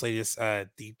this latest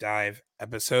deep dive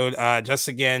episode. Just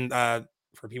again,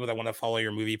 for people that want to follow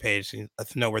your movie page, let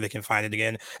them know where they can find it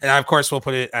again. And of course, we'll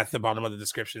put it at the bottom of the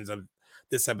descriptions of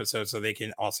this episode so they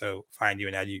can also find you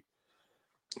and add you.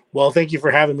 Well, thank you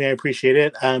for having me. I appreciate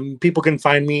it. People can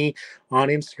find me on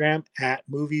Instagram at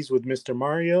Movies with Mr.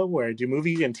 Mario, where I do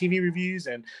movie and TV reviews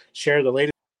and share the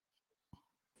latest.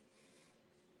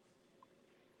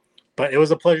 But it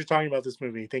was a pleasure talking about this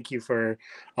movie. Thank you for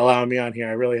allowing me on here.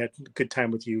 I really had a good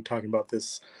time with you talking about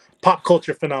this pop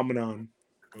culture phenomenon.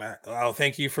 Well,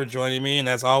 thank you for joining me. And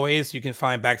as always, you can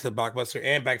find Back to the Blockbuster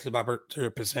and Back to the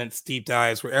Blockbuster Presents Deep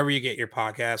Dives wherever you get your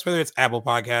podcasts, whether it's Apple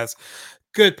Podcasts,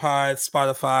 Good Pods,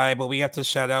 Spotify, but we have to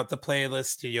shout out the Playlist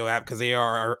Studio app because they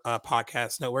are our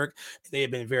podcast network. They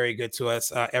have been very good to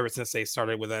us ever since they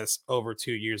started with us over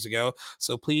 2 years ago.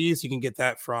 So please, you can get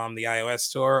that from the iOS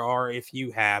store, or if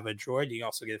you have a Droid, you can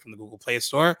also get it from the Google Play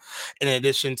Store. In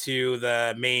addition to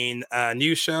the main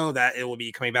news show that it will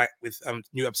be coming back with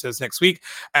new episodes next week,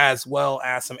 as well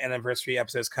as some anniversary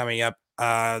episodes coming up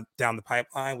down the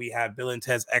pipeline. We have Bill and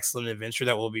Ted's Excellent Adventure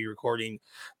that we'll be recording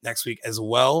next week as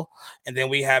well. And then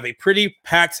we have a pretty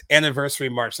packed anniversary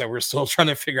March that we're still trying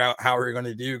to figure out how we're going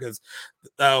to do, because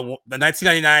the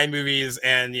 1999 movies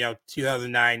and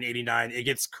 2009, 89, it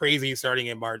gets crazy starting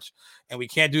in March, and we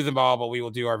can't do them all, but we will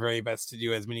do our very best to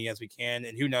do as many as we can.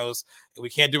 And who knows, if we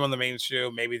can't do them on the main show,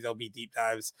 maybe there'll be deep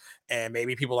dives, and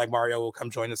maybe people like Mario will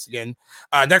come join us again.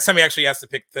 Next time he actually has to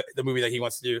pick the movie that he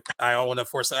wants to do. I don't want to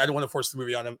force the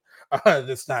movie on him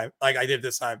this time, like I did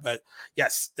this time. But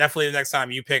yes, definitely the next time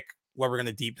you pick what we're going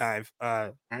to deep dive.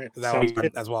 All right, that was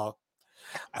as well.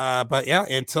 But yeah,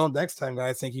 until next time,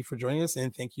 guys, thank you for joining us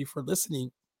and thank you for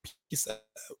listening. Peace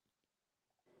out.